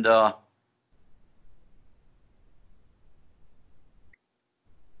 And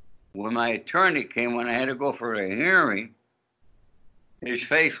when my attorney came, when I had to go for a hearing, his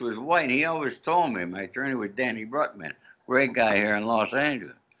face was white. And he always told me, my attorney was Danny Bruckman, great guy here in Los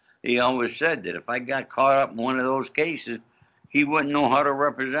Angeles. He always said that if I got caught up in one of those cases, he wouldn't know how to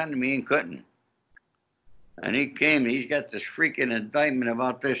represent me and couldn't. And he came, he's got this freaking indictment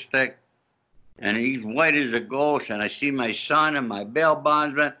about this thick, and he's white as a ghost, and I see my son and my bail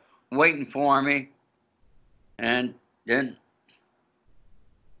bondsman waiting for me. And then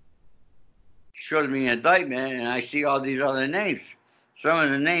he shows me an indictment, and I see all these other names. Some of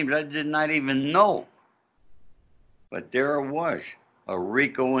the names I did not even know. But there it was, a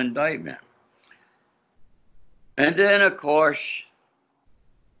RICO indictment. And then, of course,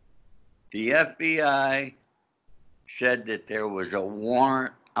 the FBI said that there was a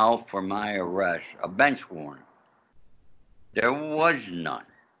warrant out for my arrest, a bench warrant. There was none.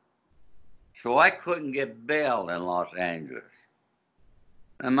 So I couldn't get bail in Los Angeles.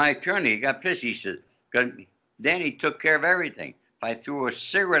 And my attorney got pissed. He said, because Danny took care of everything. If I threw a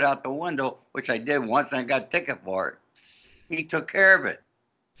cigarette out the window, which I did once, and I got a ticket for it, he took care of it.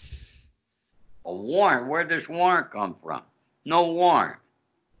 A warrant? Where'd this warrant come from? No warrant.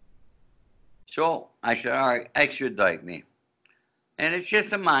 So I said, all right, extradite me. And it's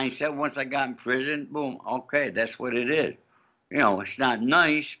just a mindset. Once I got in prison, boom, okay, that's what it is. You know, it's not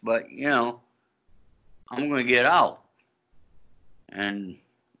nice, but, you know, I'm going to get out. And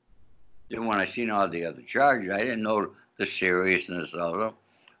then when I seen all the other charges, I didn't know the seriousness of them.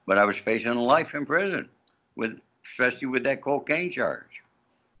 But I was facing life in prison, especially with that cocaine charge.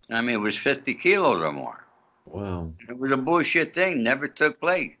 I mean, it was 50 kilos or more. Wow. It was a bullshit thing, never took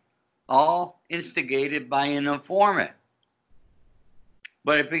place. All instigated by an informant.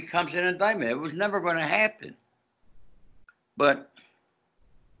 But it becomes an indictment. It was never going to happen. But,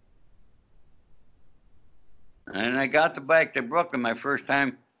 and I got back to Brooklyn my first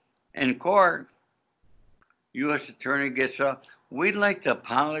time in court. U.S. Attorney gets up. We'd like to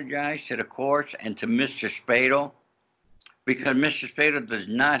apologize to the courts and to Mr. Spadle, because Mr. Spadle does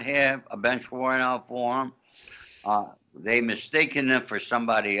not have a bench warrant out for him. They mistaken him for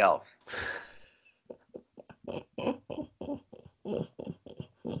somebody else.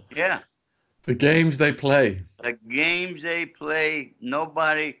 Yeah. The games they play. The games they play,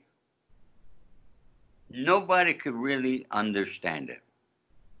 nobody could really understand it.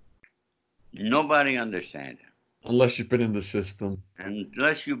 Nobody understands it. Unless you've been in the system.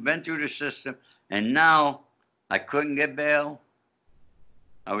 Unless you've been through the system. And now I couldn't get bail.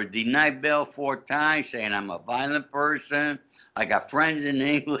 I was denied bail 4 times, saying I'm a violent person. I got friends in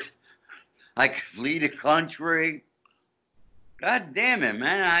England. I could flee the country. God damn it,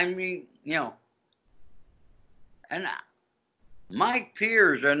 man. I mean, and my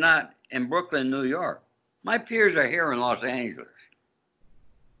peers are not in Brooklyn, New York. My peers are here in Los Angeles.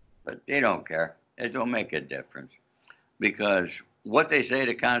 But they don't care. It don't make a difference. Because what they say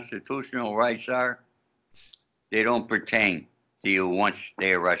the constitutional rights are, they don't pertain to you once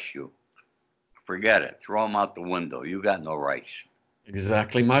they arrest you. Forget it. Throw them out the window. You got no rights.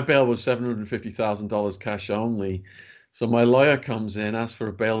 Exactly. My bail was $750,000 cash only. So my lawyer comes in, asks for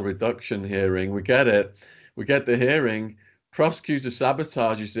a bail reduction hearing. We get it. We get the hearing. Prosecutor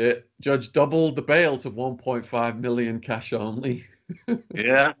sabotages it. Judge doubled the bail to 1.5 million cash only.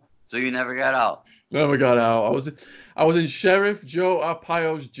 Yeah. So you never got out. Never got out. I was in Sheriff Joe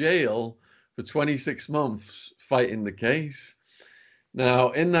Arpaio's jail for 26 months fighting the case.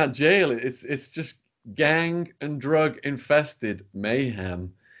 Now, in that jail, it's just gang and drug infested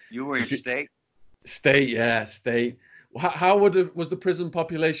mayhem. You were in state? State, yeah, state. How was the prison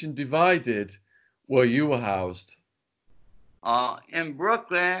population divided where you were housed? In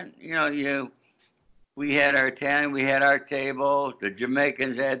Brooklyn, we had our Italian, we had our table. The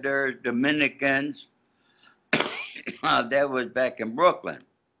Jamaicans had theirs, Dominicans. That was back in Brooklyn.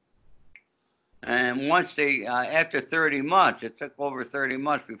 And once they, after 30 months, it took over 30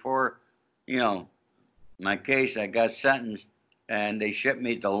 months before, my case, I got sentenced, and they shipped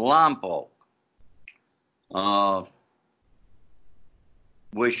me to Lompoc,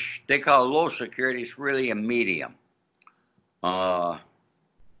 which they call low security. It's really a medium. But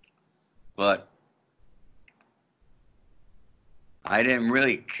I didn't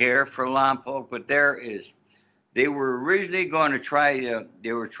really care for Lompoc, but they were originally going to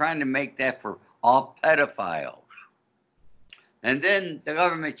they were trying to make that for all pedophiles. And then the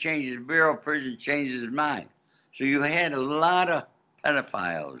government changed, the Bureau of Prison changed his mind. So you had a lot of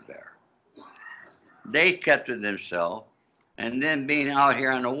pedophiles there. They kept to themselves. And then being out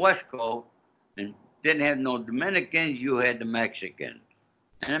here on the West Coast and didn't have no Dominicans, you had the Mexicans.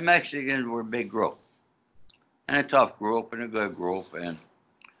 And the Mexicans were a big group. And a tough group and a good group. And,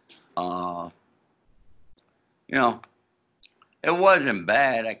 it wasn't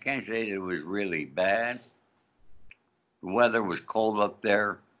bad. I can't say that it was really bad. The weather was cold up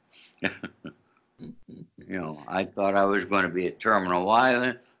there. I thought I was going to be at Terminal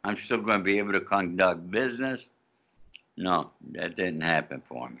Island. I'm still going to be able to conduct business. No, that didn't happen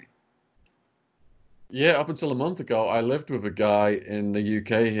for me. Yeah, up until a month ago, I lived with a guy in the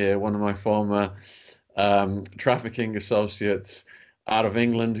UK here, one of my former trafficking associates out of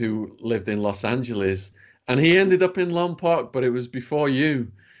England who lived in Los Angeles. And he ended up in Lompoc, but it was before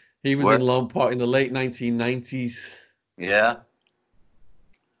you. He was in Lompoc in the late 1990s. Yeah.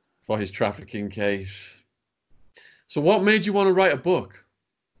 For his trafficking case. So what made you want to write a book?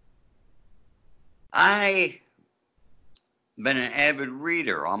 I've been an avid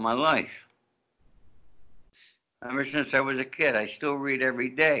reader all my life. Ever since I was a kid, I still read every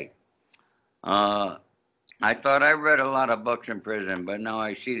day. I thought I read a lot of books in prison, but now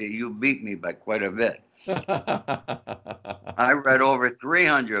I see that you beat me by quite a bit. I read over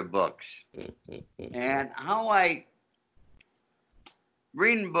 300 books. And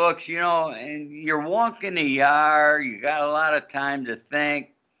reading books, and you're walking the yard, you got a lot of time to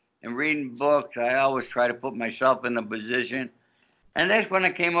think. And reading books, I always try to put myself in a position. And that's when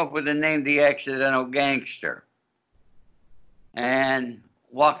I came up with the name The Accidental Gangster. And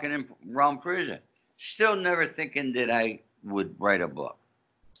walking around prison. Still never thinking that I would write a book.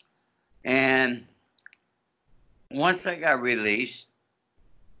 And once I got released,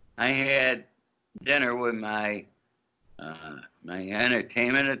 I had dinner with my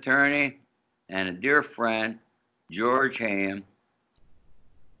entertainment attorney and a dear friend, George Ham.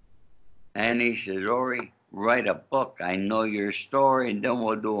 And he says, Ori, write a book. I know your story, and then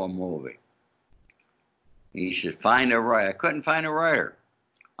we'll do a movie. He said, find a writer. I couldn't find a writer.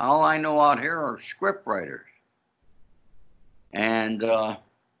 All I know out here are script writers. And so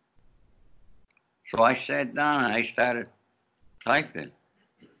I sat down and I started typing.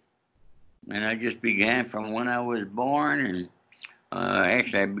 And I just began from when I was born. And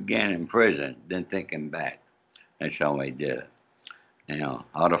actually, I began in prison, then thinking back. That's how I did it.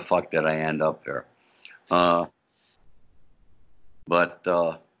 How the fuck did I end up there?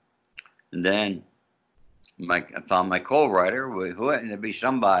 Then I found my co-writer, who happened to be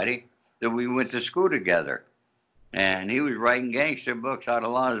somebody that we went to school together. And he was writing gangster books out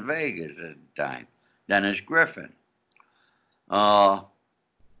of Las Vegas at the time, Dennis Griffin. But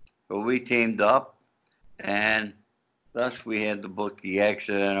we teamed up, And thus we had the book The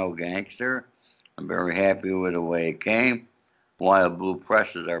Accidental Gangster. I'm very happy with the way it came. Wild Blue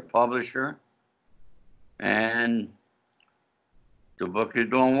Press is our publisher. And the book is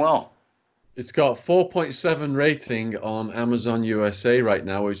doing well. It's got 4.7 rating on Amazon USA right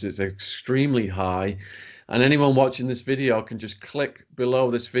now, which is extremely high. And anyone watching this video can just click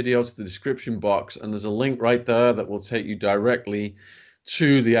below this video to the description box, and there's a link right there that will take you directly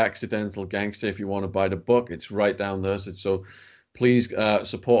to The Accidental Gangster. If you want to buy the book, it's right down there. So please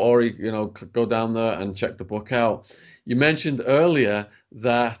support Ori. Go down there and check the book out. You mentioned earlier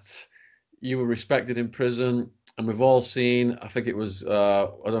that you were respected in prison, and we've all seen, I think it was, I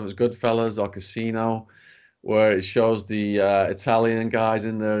don't know if it was Goodfellas or Casino, where it shows the Italian guys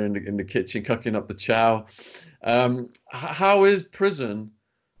in there in the kitchen cooking up the chow. How is prison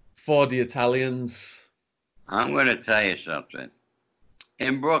for the Italians? I'm going to tell you something.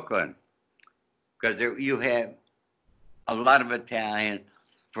 In Brooklyn, because you have a lot of Italian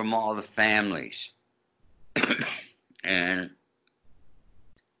from all the families. And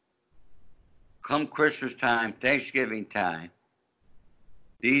come Christmas time, Thanksgiving time,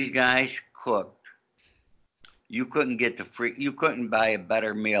 these guys cooked. You couldn't get you couldn't buy a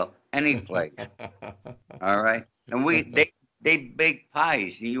better meal any place. All right. And they bake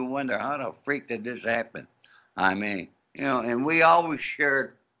pies. And you wonder, how the freak did this happen? I mean, and we always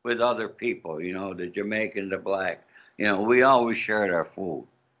shared with other people, the Jamaicans, the black, we always shared our food.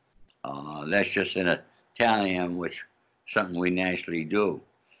 That's just an Italian, which something we naturally do.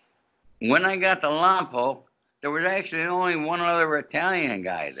 When I got to Lompoc, there was actually only one other Italian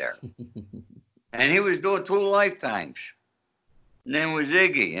guy there. And he was doing 2 lifetimes. And then was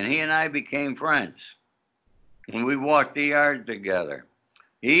Iggy, and he and I became friends. And we walked the yard together.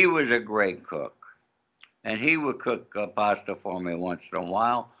 He was a great cook. And he would cook pasta for me once in a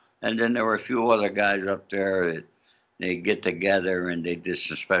while. And then there were a few other guys up there that they'd get together and they did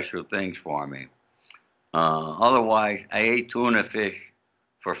some special things for me. Otherwise, I ate tuna fish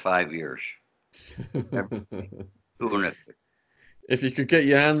for 5 years. Tuna fish. If you could get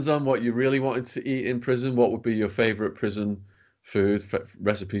your hands on what you really wanted to eat in prison, what would be your favorite prison food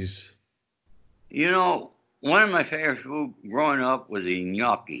recipes? One of my favorite food growing up was the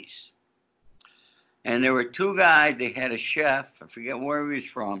gnocchis. And there were 2 guys, they had a chef, I forget where he was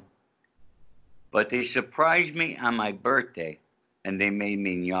from, but they surprised me on my birthday, and they made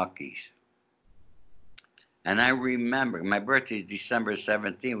me gnocchis. And I remember, my birthday is December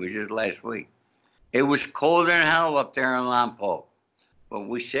 17th, which is last week. It was colder than hell up there in Lompoc. But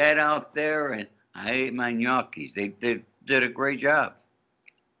we sat out there, and I ate my gnocchis. They did a great job.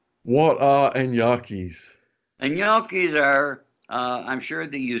 What are gnocchis? And gnocchis are, I'm sure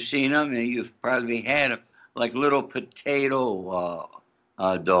that you've seen them, and you've probably had them, like little potato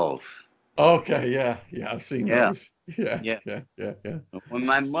doughs. Okay, yeah, I've seen those. Yeah. When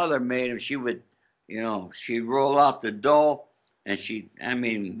my mother made them, she would, she'd roll out the dough, and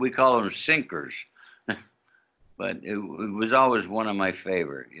we call them sinkers. But it was always one of my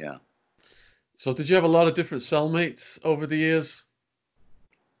favorite, yeah. So did you have a lot of different cellmates over the years?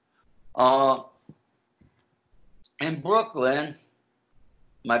 In Brooklyn,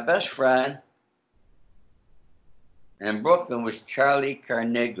 my best friend in Brooklyn was Charlie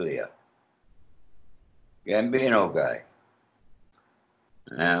Carneglia, Gambino guy.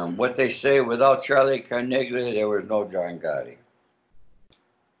 And what they say, without Charlie Carneglia, there was no John Gotti.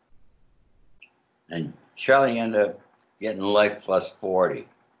 And Charlie ended up getting life plus 40.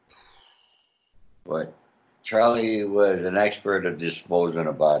 But Charlie was an expert at disposing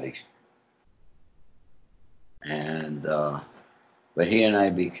of bodies. And, but he and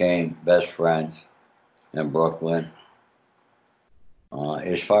I became best friends in Brooklyn.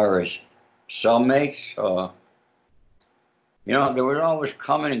 As far as cellmates, there was always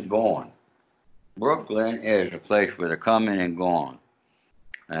coming and going. Brooklyn is a place where they're coming and going.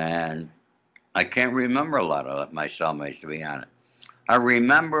 And I can't remember a lot of my cellmates, to be honest. I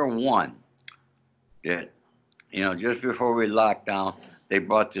remember one that, just before we locked down, they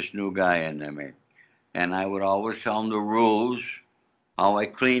brought this new guy in there. And I would always tell them the rules, how I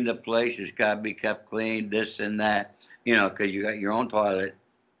cleaned the place. It's got to be kept clean, this and that. Because you got your own toilet,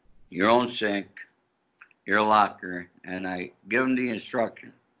 your own sink, your locker, and I give them the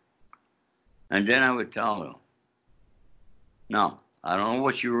instruction. And then I would tell them, no, I don't know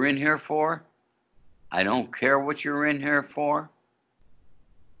what you were in here for. I don't care what you're in here for.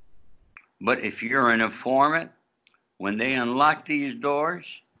 But if you're an informant, when they unlock these doors,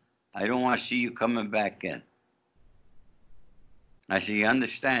 I don't want to see you coming back in. I said, you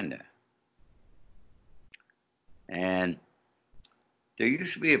understand that? And there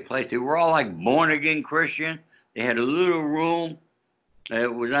used to be a place. They were all like born again Christian. They had a little room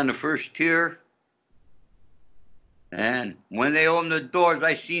that was on the first tier. And when they opened the doors,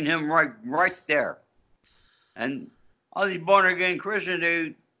 I seen him right there. And all these born again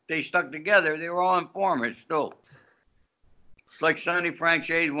Christians, they stuck together. They were all informers still. It's like Sonny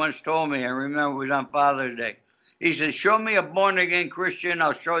Franchese once told me. I remember it was on Father's Day. He said, "Show me a born again Christian,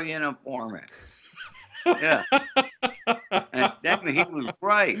 I'll show you an informant." Yeah. And damn, he was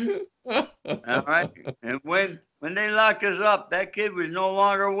right. All right. And when they locked us up, that kid was no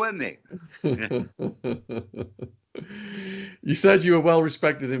longer with me. You said you were well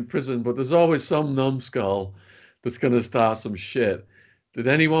respected in prison, but there's always some numbskull that's going to start some shit. Did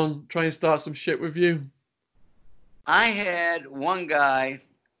anyone try and start some shit with you? I had one guy,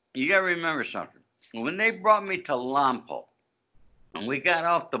 you got to remember something. When they brought me to Lompoc, and we got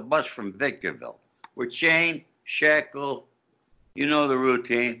off the bus from Victorville, we're chained, shackled, you know the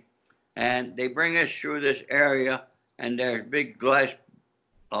routine, and they bring us through this area, and there's big glass,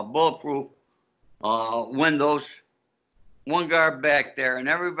 bulletproof windows, one guard back there, and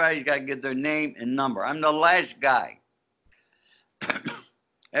everybody's got to give their name and number. I'm the last guy.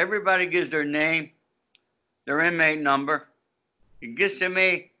 Everybody gives their name, their inmate number. He gets to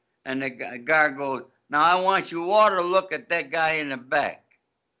me, and the guard goes, "Now I want you all to look at that guy in the back.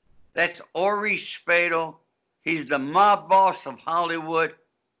 That's Ori Spadel. He's the mob boss of Hollywood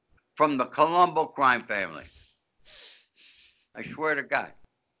from the Colombo crime family." I swear to God.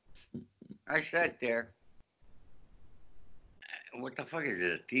 I sat there. What the fuck is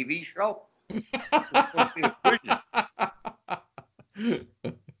it, a TV show?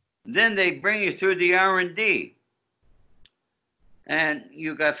 Then they bring you through the R&D. And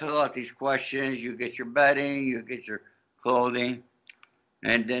you got to fill out these questions. You get your bedding, you get your clothing.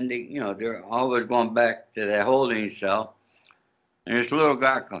 And then they're always going back to that holding cell. And this little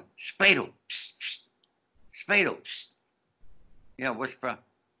guy comes, "Spadel, psst, psst, Spadel, psst." "Yeah, what's the problem?"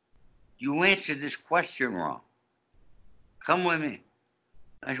 "You answered this question wrong. Come with me."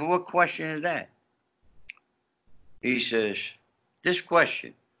 I said, "What question is that?" He says, "This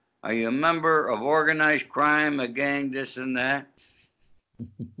question. Are you a member of organized crime, a gang, this and that?"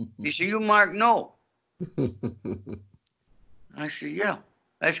 He said, "You mark no." I said, "Yeah,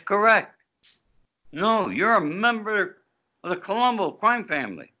 that's correct. No, you're a member of the Colombo crime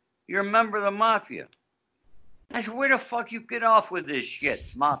family. You're a member of the mafia." I said, "Where the fuck you get off with this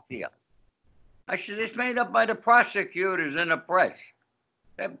shit, mafia?" I said, "It's made up by the prosecutors and the press."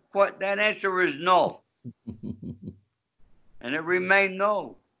 That answer is no. And it remained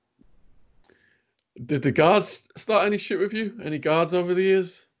no. Did the guards start any shit with you? Any guards over the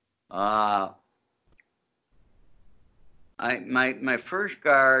years? My first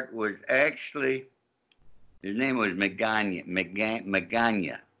guard was actually, his name was Magana.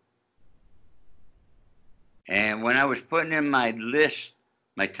 And when I was putting in my list,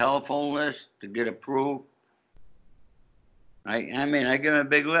 my telephone list to get approved, I gave him a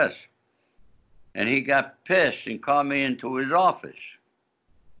big list. And he got pissed and called me into his office.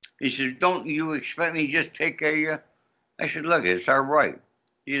 He said, "Don't you expect me to just take care of you?" I said, "Look, it's our right.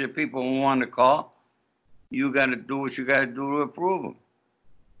 These are people who want to call. You got to do what you got to do to approve them."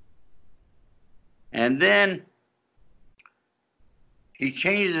 And then he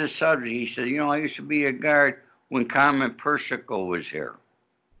changed the subject. He said, "I used to be a guard when Carmen Persico was here."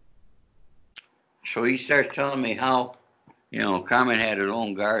 So he starts telling me how, Carmen had her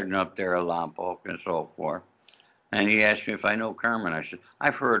own garden up there at Lompoc and so forth. And he asked me if I know Carmen. I said,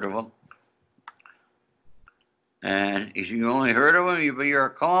 "I've heard of him." And he said, "You only heard of him? But you're a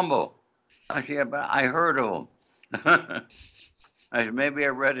Colombo." I said, "Yeah, but I heard of him." I said, "Maybe I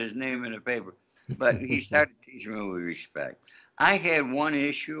read his name in the paper." But he started teaching me with respect. I had one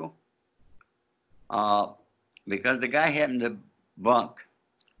issue because the guy happened to bunk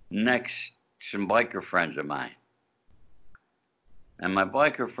next to some biker friends of mine. And my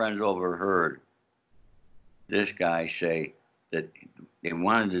biker friends overheard this guy say that they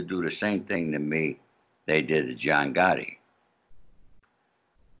wanted to do the same thing to me they did to John Gotti.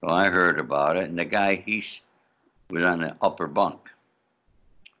 So I heard about it, and the guy, he was on the upper bunk.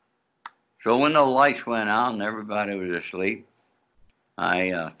 So when the lights went out and everybody was asleep,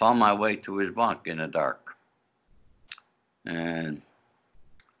 I found my way to his bunk in the dark. And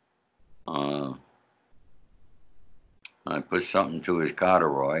I put something to his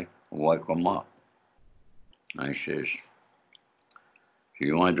corduroy and woke him up. I says, "Do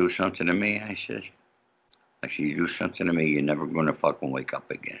you want to do something to me?" I said, "You do something to me, you're never going to fucking wake up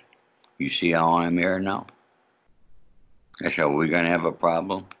again. You see how I'm here now?" I said, "Are we going to have a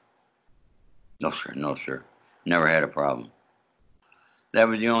problem?" "No, sir, no, sir. Never had a problem." That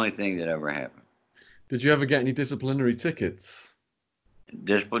was the only thing that ever happened. Did you ever get any disciplinary tickets?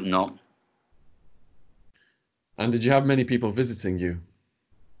 Discipline, no. And did you have many people visiting you?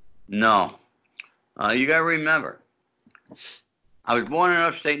 No. You got to remember, I was born in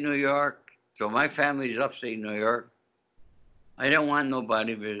upstate New York, so my family's upstate New York. I didn't want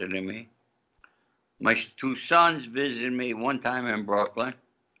nobody visiting me. My two sons visited me one time in Brooklyn.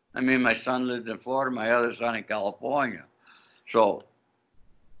 I mean, my son lived in Florida, my other son in California. So,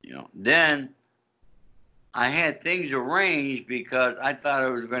 then I had things arranged because I thought I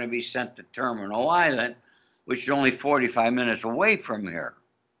was going to be sent to Terminal Island, which is only 45 minutes away from here.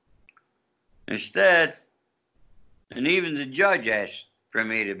 Instead, and even the judge asked for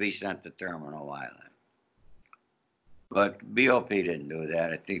me to be sent to Terminal Island. But BOP didn't do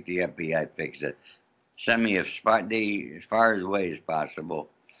that. I think the FBI fixed it. Sent me as far away as possible.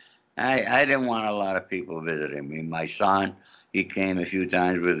 I didn't want a lot of people visiting me. My son, he came a few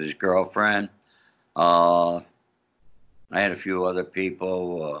times with his girlfriend. I had a few other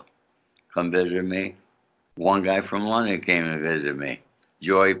people come visit me. One guy from London came and visited me.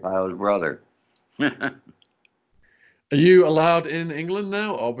 Joey Pyle's brother. Are you allowed in England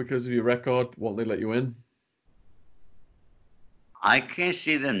now, or because of your record, won't they let you in? I can't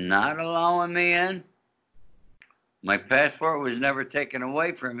see them not allowing me in. My passport was never taken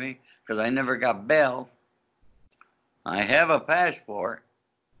away from me because I never got bailed. I have a passport.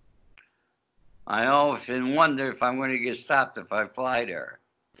 I often wonder if I'm going to get stopped if I fly there.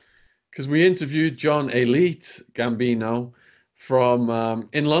 Because we interviewed John Elite Gambino from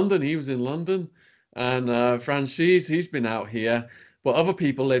in London. He was in London. And Francis, he's been out here. But other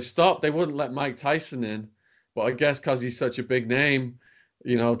people, they've stopped. They wouldn't let Mike Tyson in. But I guess because he's such a big name,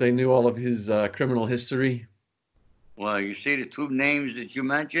 they knew all of his criminal history. Well, you see the two names that you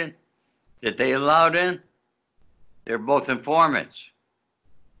mentioned that they allowed in? They're both informants.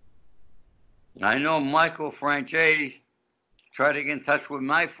 I know Michael Franchese tried to get in touch with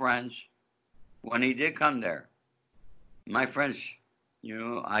my friends when he did come there. My friends,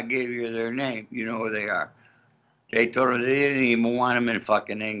 I gave you their name. You know who they are. They told him they didn't even want him in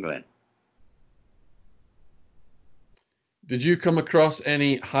fucking England. Did you come across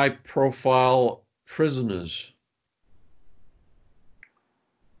any high-profile prisoners?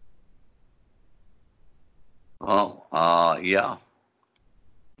 Oh, yeah.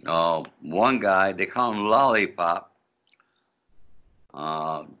 One guy, they call him Lollipop,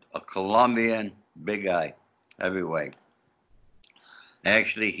 a Colombian big guy, heavyweight.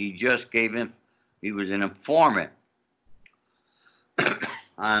 Actually, he just gave him, he was an informant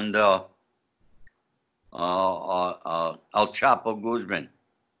on El Chapo Guzman.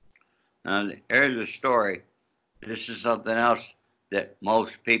 Now, here's a story. This is something else that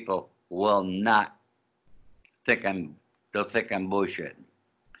most people will not think they'll think I'm bullshitting.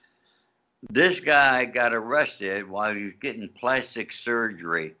 This guy got arrested while he was getting plastic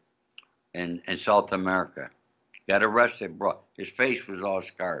surgery in South America. Got arrested, bro. His face was all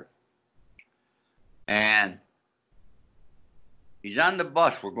scarred. And he's on the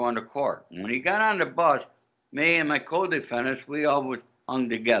bus. We're going to court. And when he got on the bus, me and my co-defendants, we all hung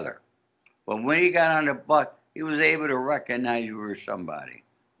together. But when he got on the bus, he was able to recognize we were somebody.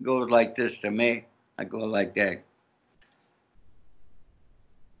 He goes like this to me. I go like that.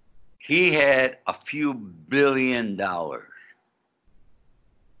 He had a few $1 billion.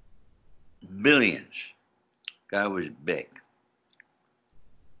 Billions. Guy was big.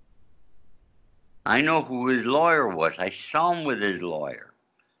 I know who his lawyer was. I saw him with his lawyer.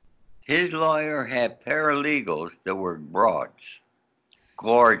 His lawyer had paralegals that were broads.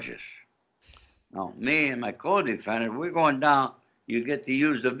 Gorgeous. Now, me and my co-defendant, we're going down. You get to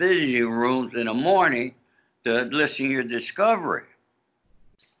use the visiting rooms in the morning to listen to your discovery.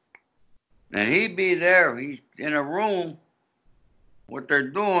 And he'd be there. He's in a room. What they're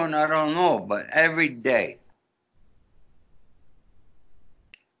doing, I don't know, but every day.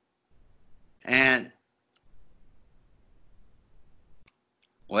 And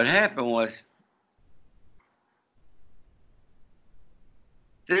what happened was,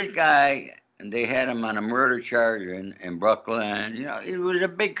 this guy, and they had him on a murder charge in Brooklyn. He was a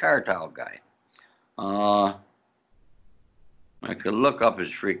big cartel guy. I could look up his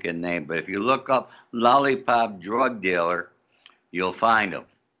freaking name, but if you look up Lollipop drug dealer, you'll find him.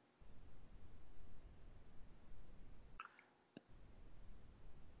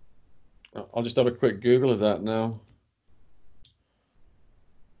 I'll just have a quick Google of that now.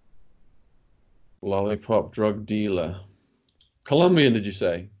 Lollipop drug dealer. Colombian, did you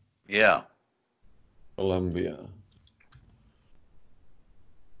say? Yeah. Colombia.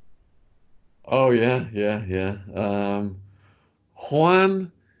 Oh, yeah.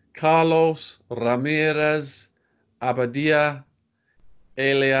 Juan Carlos Ramirez Abadia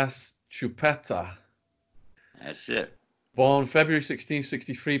alias Chupeta. That's it. Born February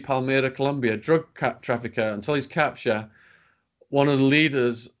 1663, Palmyra, Colombia, drug trafficker until his capture, one of the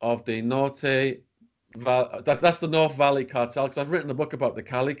leaders of the that's the North Valley cartel, because I've written a book about the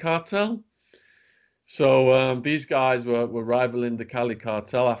Cali cartel. So these guys were rivaling the Cali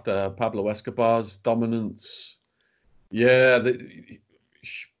cartel after Pablo Escobar's dominance. Yeah,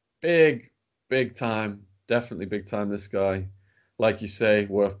 big time. Definitely big time, this guy. Like you say,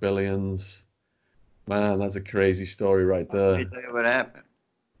 worth billions. Man, that's a crazy story right Let me there. tell you what happened.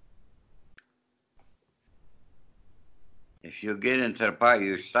 If you get into the part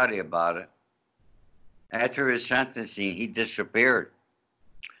you study about it, after his sentencing, he disappeared.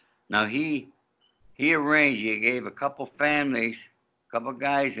 Now he arranged, he gave a couple families, a couple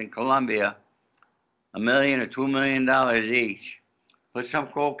guys in Colombia, $1 million or $2 million each, put some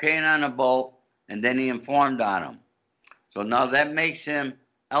cocaine on a boat, and then he informed on them. So now that makes him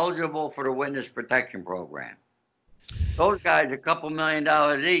eligible for the witness protection program. Those guys, a couple $1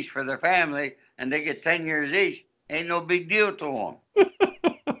 million each for their family, and they get 10 years each. Ain't no big deal to them.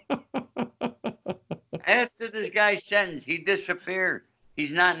 After this guy's sentence, he disappeared.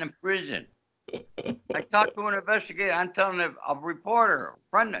 He's not in prison. I talked to an investigator. I'm telling a reporter,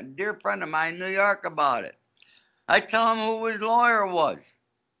 a dear friend of mine in New York about it. I tell him who his lawyer was.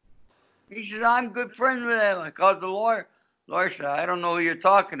 He says, I'm good friends with him. I called the lawyer. Lawyer said, I don't know who you're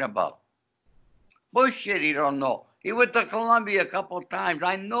talking about. Bullshit, he don't know. He went to Colombia a couple of times.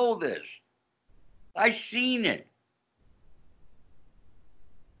 I know this. I seen it.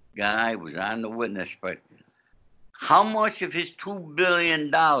 Guy was on the witness, but how much of his $2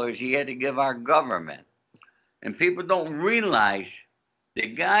 billion he had to give our government? And people don't realize the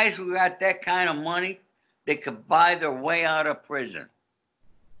guys who got that kind of money, they could buy their way out of prison.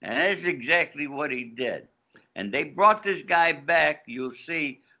 And that's exactly what he did. And they brought this guy back, you'll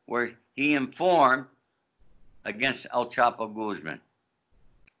see, where he informed against El Chapo Guzman.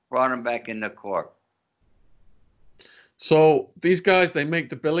 Brought him back into court. So these guys, they make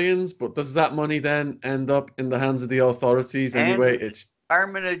the billions, but does that money then end up in the hands of the authorities anyway? It's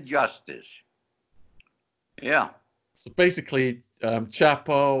Department of Justice. Yeah. So basically,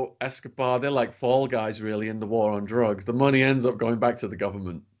 Chapo, Escobar, they're like fall guys really in the war on drugs. The money ends up going back to the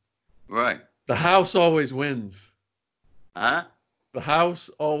government. Right. The house always wins. Huh? The house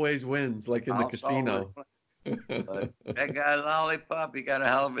always wins, like in the casino. But that guy Lollipop, he got a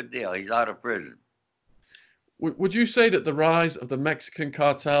hell of a deal. He's out of prison. Would you say that the rise of the Mexican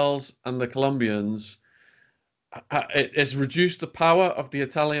cartels and the Colombians it has reduced the power of the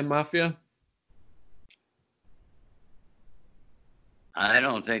Italian mafia? I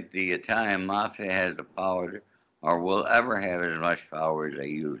don't think the Italian mafia has the power or will ever have as much power as they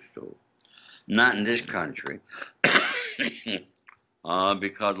used to. Not in this country.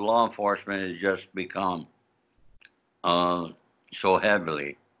 Because law enforcement has just become so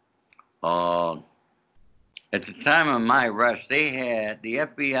heavily. At the time of my arrest, the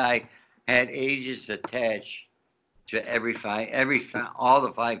FBI had agents attached to all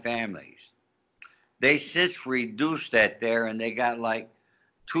the 5 families. They since reduced that there, and they got like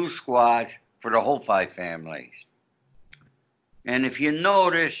 2 squads for the whole 5 families. And if you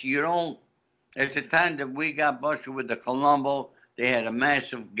notice, at the time that we got busted with the Colombo, they had a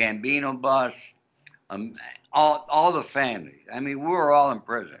massive Gambino bus, all the families. I mean, we were all in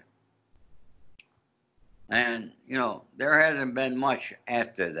prison. And, there hasn't been much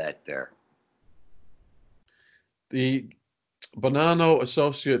after that there. The Bonanno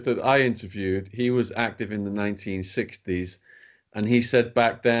associate that I interviewed, he was active in the 1960s. And he said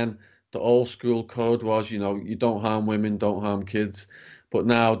back then, the old school code was, you don't harm women, don't harm kids. But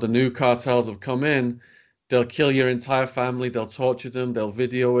now the new cartels have come in. They'll kill your entire family. They'll torture them. They'll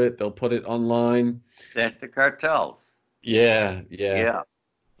video it. They'll put it online. That's the cartels. Yeah.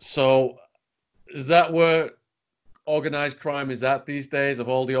 So is that where organized crime is at these days? Have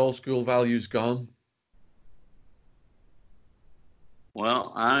all the old school values gone?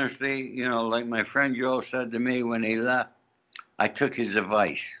 Well, honestly, like my friend Joe said to me when he left, I took his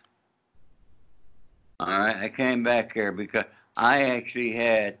advice. All right, I came back here because I actually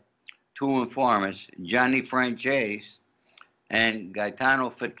had 2 informants, Johnny Frances and Guy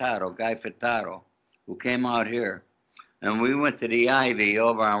Furtado, who came out here. And we went to the Ivy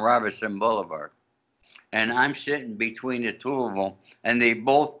over on Robertson Boulevard. And I'm sitting between the 2 of them, and they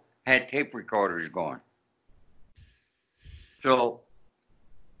both had tape recorders going. So,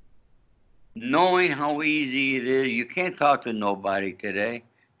 knowing how easy it is, you can't talk to nobody today.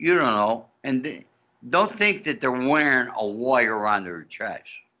 You don't know. And don't think that they're wearing a wire on their chest.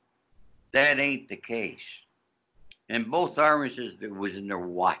 That ain't the case. In both armistices, it was in their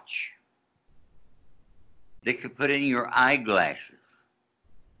watch. They could put it in your eyeglasses.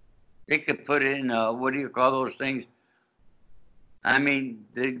 They could put it in, what do you call those things? I mean,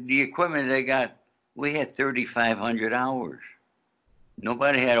 the equipment they got, we had 3,500 hours.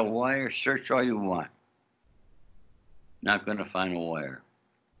 Nobody had a wire. Search all you want. Not going to find a wire.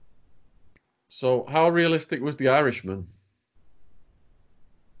 So how realistic was The Irishman?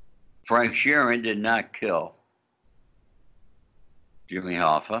 Frank Sheeran did not kill Jimmy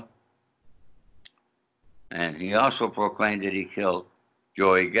Hoffa. And he also proclaimed that he killed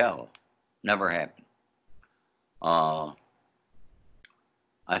Joey Gallo. Never happened. I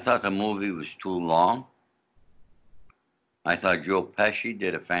thought the movie was too long. I thought Joe Pesci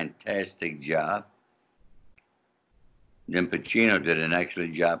did a fantastic job. Jim Pacino did an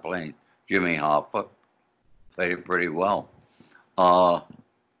excellent job playing Jimmy Hoffa. Played it pretty well. What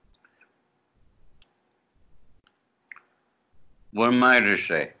am I to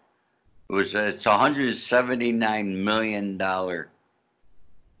say? It's a $179 million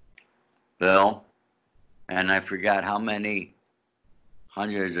film, and I forgot how many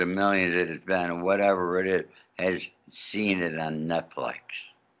hundreds of millions it has been, or whatever it is, has seen it on Netflix.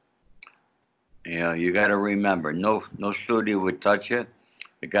 You know, you got to remember, no studio would touch it.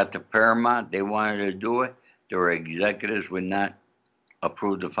 It got to Paramount. They wanted to do it. Their executives would not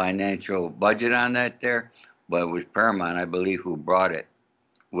approve the financial budget on that there, but it was Paramount, I believe, who brought it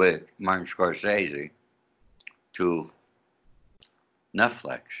with Martin Scorsese to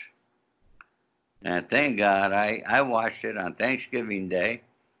Netflix. And thank God I watched it on Thanksgiving Day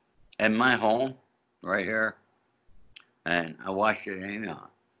in my home right here. And I watched it in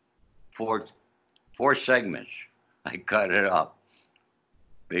four segments. I cut it up.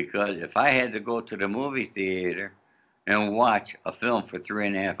 Because if I had to go to the movie theater and watch a film for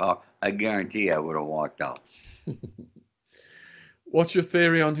 3.5 hours, I guarantee I would have walked out. What's your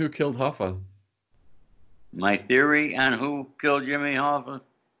theory on who killed Hoffa? My theory on who killed Jimmy Hoffa?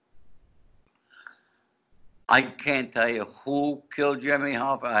 I can't tell you who killed Jimmy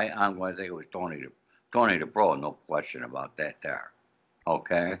Hoffa. I'm going to think it was Tony the Pro, no question about that there.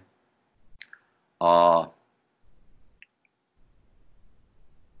 Okay? Tony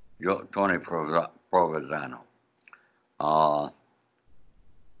Provenzano.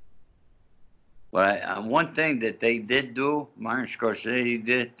 But one thing that they did do, Martin Scorsese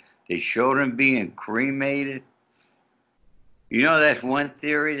did, they showed him being cremated. You know, that's one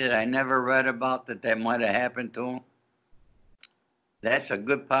theory that I never read about that might have happened to him. That's a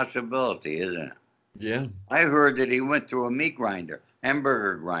good possibility, isn't it? Yeah. I heard that he went through a meat grinder,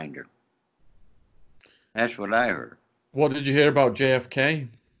 hamburger grinder. That's what I heard. What did you hear about JFK?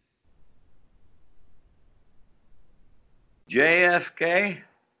 JFK?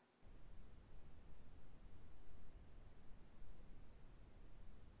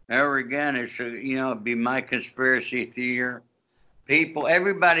 There again, it's be my conspiracy theory. People,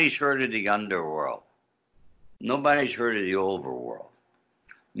 everybody's heard of the underworld. Nobody's heard of the overworld.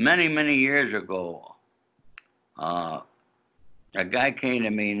 Many, many years ago, a guy came to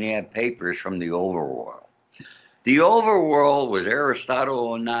me and he had papers from the overworld. The overworld was Aristotle,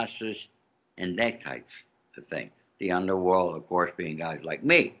 Onassis, and that type of thing. The underworld, of course, being guys like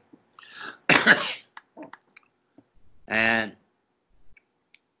me. And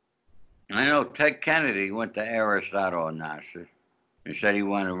I know Ted Kennedy went to Aristotle Onassis and said he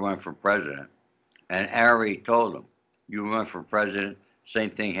wanted to run for president. And Ari told him, you run for president,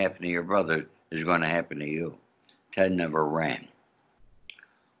 same thing happened to your brother is going to happen to you. Ted never ran.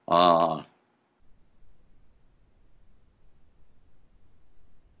 John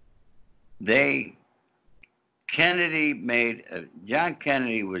Kennedy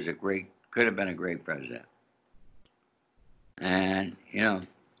was could have been a great president. And,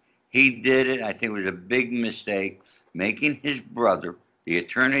 he did it. I think it was a big mistake, making his brother the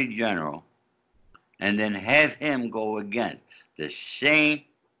Attorney General and then have him go against the same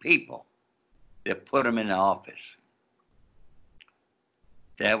people that put him in the office.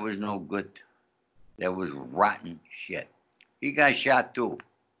 That was no good. That was rotten shit. He got shot too.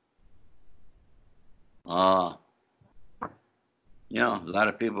 A lot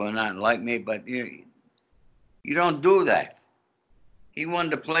of people are not like me, but you don't do that. He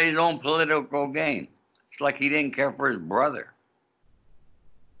wanted to play his own political game. It's like he didn't care for his brother.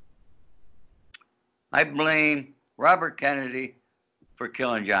 I blame Robert Kennedy for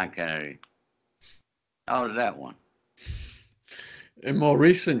killing John Kennedy. How was that one? In more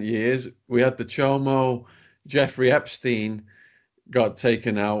recent years, we had the Chomo, Jeffrey Epstein got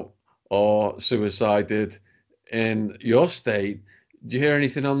taken out or suicided in your state. Do you hear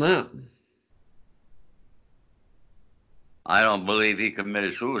anything on that? I don't believe he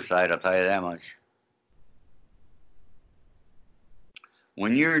committed suicide, I'll tell you that much.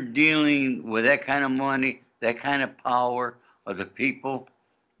 When you're dealing with that kind of money, that kind of power of the people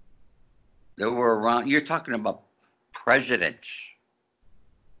that were around, you're talking about presidents.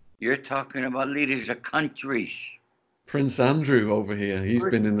 You're talking about leaders of countries. Prince Andrew over here, he's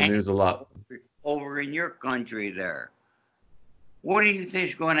been in the news a lot. Over in your country there. What do you think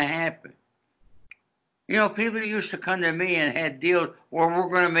is going to happen? You know, people used to come to me and had deals where we're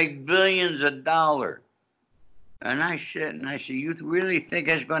going to make billions of dollars. And I said, you really think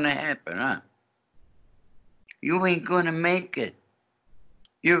that's going to happen, huh? You ain't going to make it.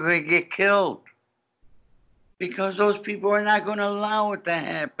 You're going to get killed. Because those people are not going to allow it to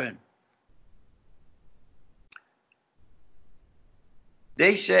happen.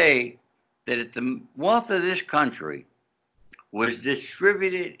 They say that if the wealth of this country was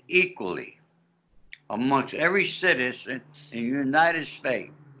distributed equally amongst every citizen in the United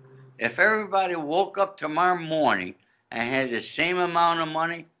States, if everybody woke up tomorrow morning and had the same amount of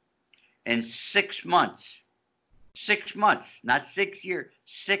money, in 6 months, not 6 years,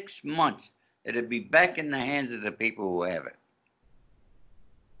 6 months, it'd be back in the hands of the people who have it.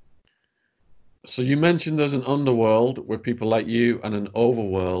 So you mentioned there's an underworld with people like you and an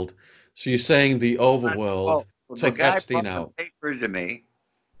overworld. So you're saying the overworld took Epstein out? The papers to me,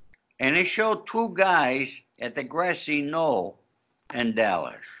 and they showed two guys at the grassy knoll in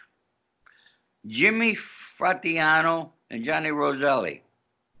Dallas, Jimmy Fratiano and Johnny Roselli.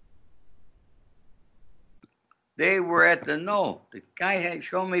 They were at the knoll. The guy had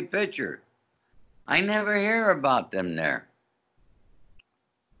shown me pictures. I never hear about them there.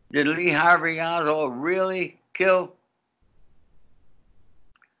 Did Lee Harvey Oswald really kill?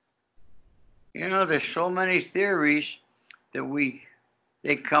 You know, there's so many theories that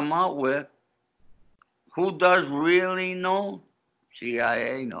they come out with. Who does really know?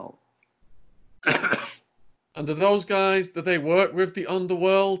 CIA knows. And do those guys, do they work with the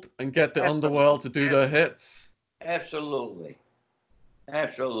underworld and get the underworld to do their hits? Absolutely.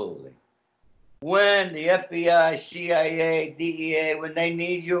 Absolutely. When the FBI, CIA, DEA, when they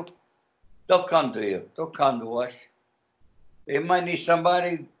need you, they'll come to you. They'll come to us. They might need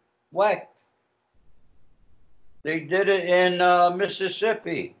somebody whacked. They did it in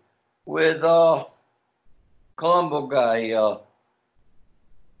Mississippi with Colombo guy.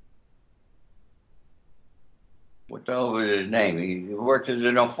 What the hell was his name? He worked as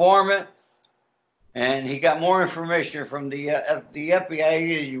an informant, and he got more information from the FBI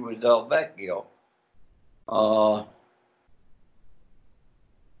agent was Del Vecchio. What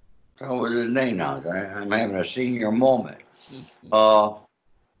was his name now? I'm having a senior moment.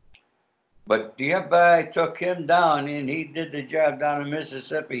 But the FBI took him down, and he did the job down in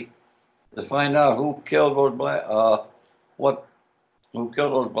Mississippi to find out who killed those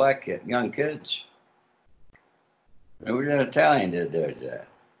black kids, young kids. It was an Italian that did that.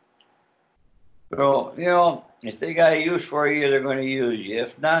 So, you know, if they got a use for you, they're going to use you.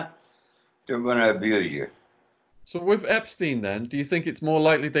 If not, they're going to abuse you. So with Epstein then, do you think it's more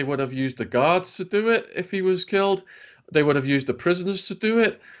likely they would have used the guards to do it if he was killed? They would have used the prisoners to do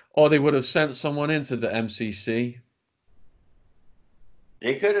it? Or they would have sent someone into the MCC?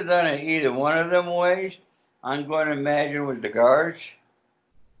 They could have done it either one of them ways. I'm going to imagine with the guards.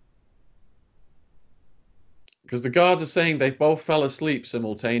 Because the guards are saying they both fell asleep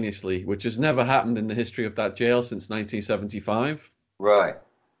simultaneously, which has never happened in the history of that jail since 1975. Right.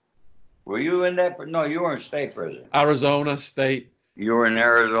 Were you in that? No, you were in state prison. Arizona State. You were in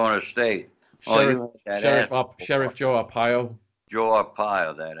Arizona State. Sheriff Joe Arpaio. Joe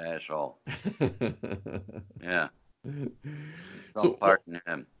Arpaio, that asshole. Yeah. So, pardon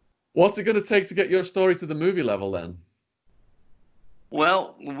him. What's it going to take to get your story to the movie level then?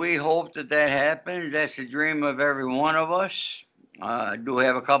 Well, we hope that happens. That's the dream of every one of us. I do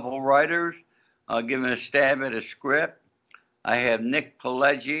have a couple of writers giving a stab at a script. I have Nick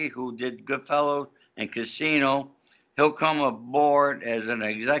Pileggi, who did Goodfellas and Casino. He'll come aboard as an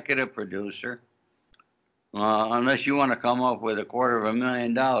executive producer. Unless you want to come up with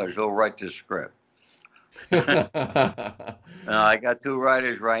 $250,000, he'll write the script. I got two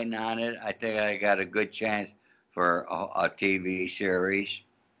writers writing on it. I think I got a good chance for a TV series.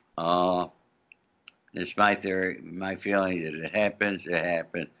 It's my theory, my feeling that it happens,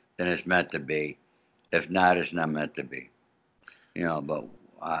 then it's meant to be. If not, it's not meant to be. You know, but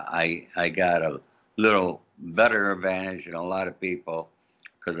I got a little better advantage than a lot of people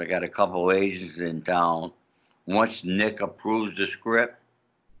because I got a couple agents in town. Once Nick approves the script,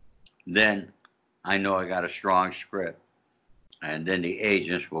 then I know I got a strong script. And then the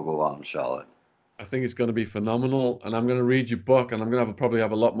agents will go out and sell it. I think it's going to be phenomenal, and I'm going to read your book, and I'm going to probably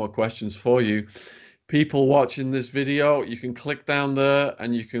have a lot more questions for you. People watching this video, you can click down there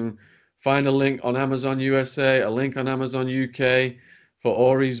and you can find a link on Amazon USA, a link on Amazon UK for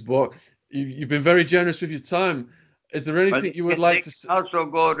Ori's book. You've been very generous with your time. Is there anything you would like to say? Also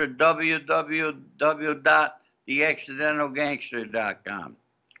go to www.theaccidentalgangster.com.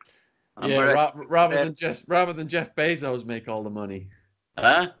 Yeah, rather than Jeff Bezos make all the money.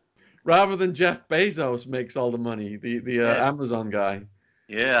 Huh? Rather than Jeff Bezos makes all the money, the Amazon guy.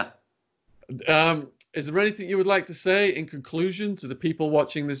 Yeah. Is there anything you would like to say in conclusion to the people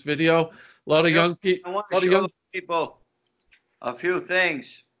watching this video? A lot of young people. I want to show people a few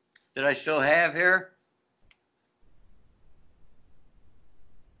things that I still have here.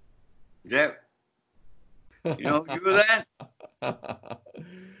 You know who drew that?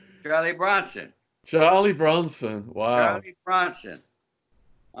 Charlie Bronson. Charlie Bronson. Wow. Charlie Bronson.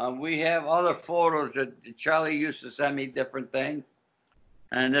 We have other photos that Charlie used to send me different things.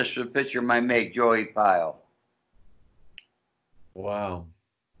 And this is a picture of my mate, Joey Pyle. Wow.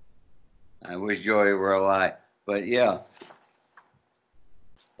 I wish Joey were alive. But yeah.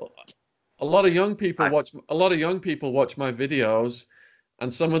 A lot of young people watch my videos,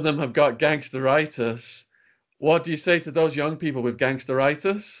 and some of them have got gangsteritis. What do you say to those young people with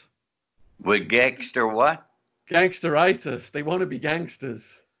gangsteritis? With gangster what? Gangsteritis. They want to be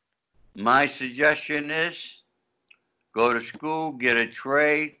gangsters. My suggestion is go to school, get a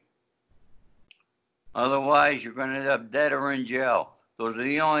trade. Otherwise, you're going to end up dead or in jail. Those are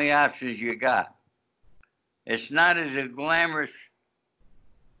the only options you got. It's not as glamorous.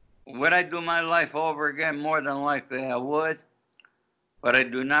 Would I do my life over again? More than likely I would. But I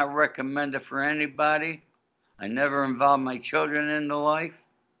do not recommend it for anybody. I never involved my children in the life.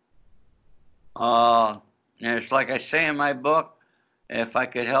 And it's like I say in my book, if I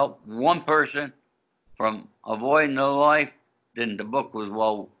could help one person from avoiding the life, then the book was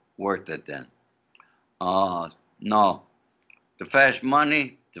well worth it then. No. The fast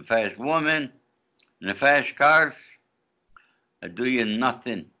money, the fast woman, and the fast cars, they do you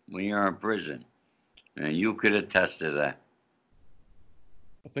nothing when you're in prison. And you could attest to that.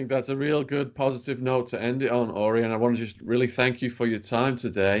 I think that's a real good positive note to end it on, Ori, and I want to just really thank you for your time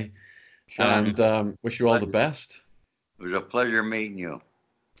today. And wish you all the best. It was a pleasure meeting you.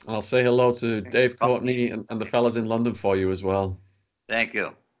 I'll say hello to Dave Courtney and the fellas in London for you as well. Thank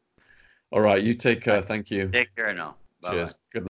you. All right, you take care. Thank you. Take care now. Bye-bye. Cheers. Good night.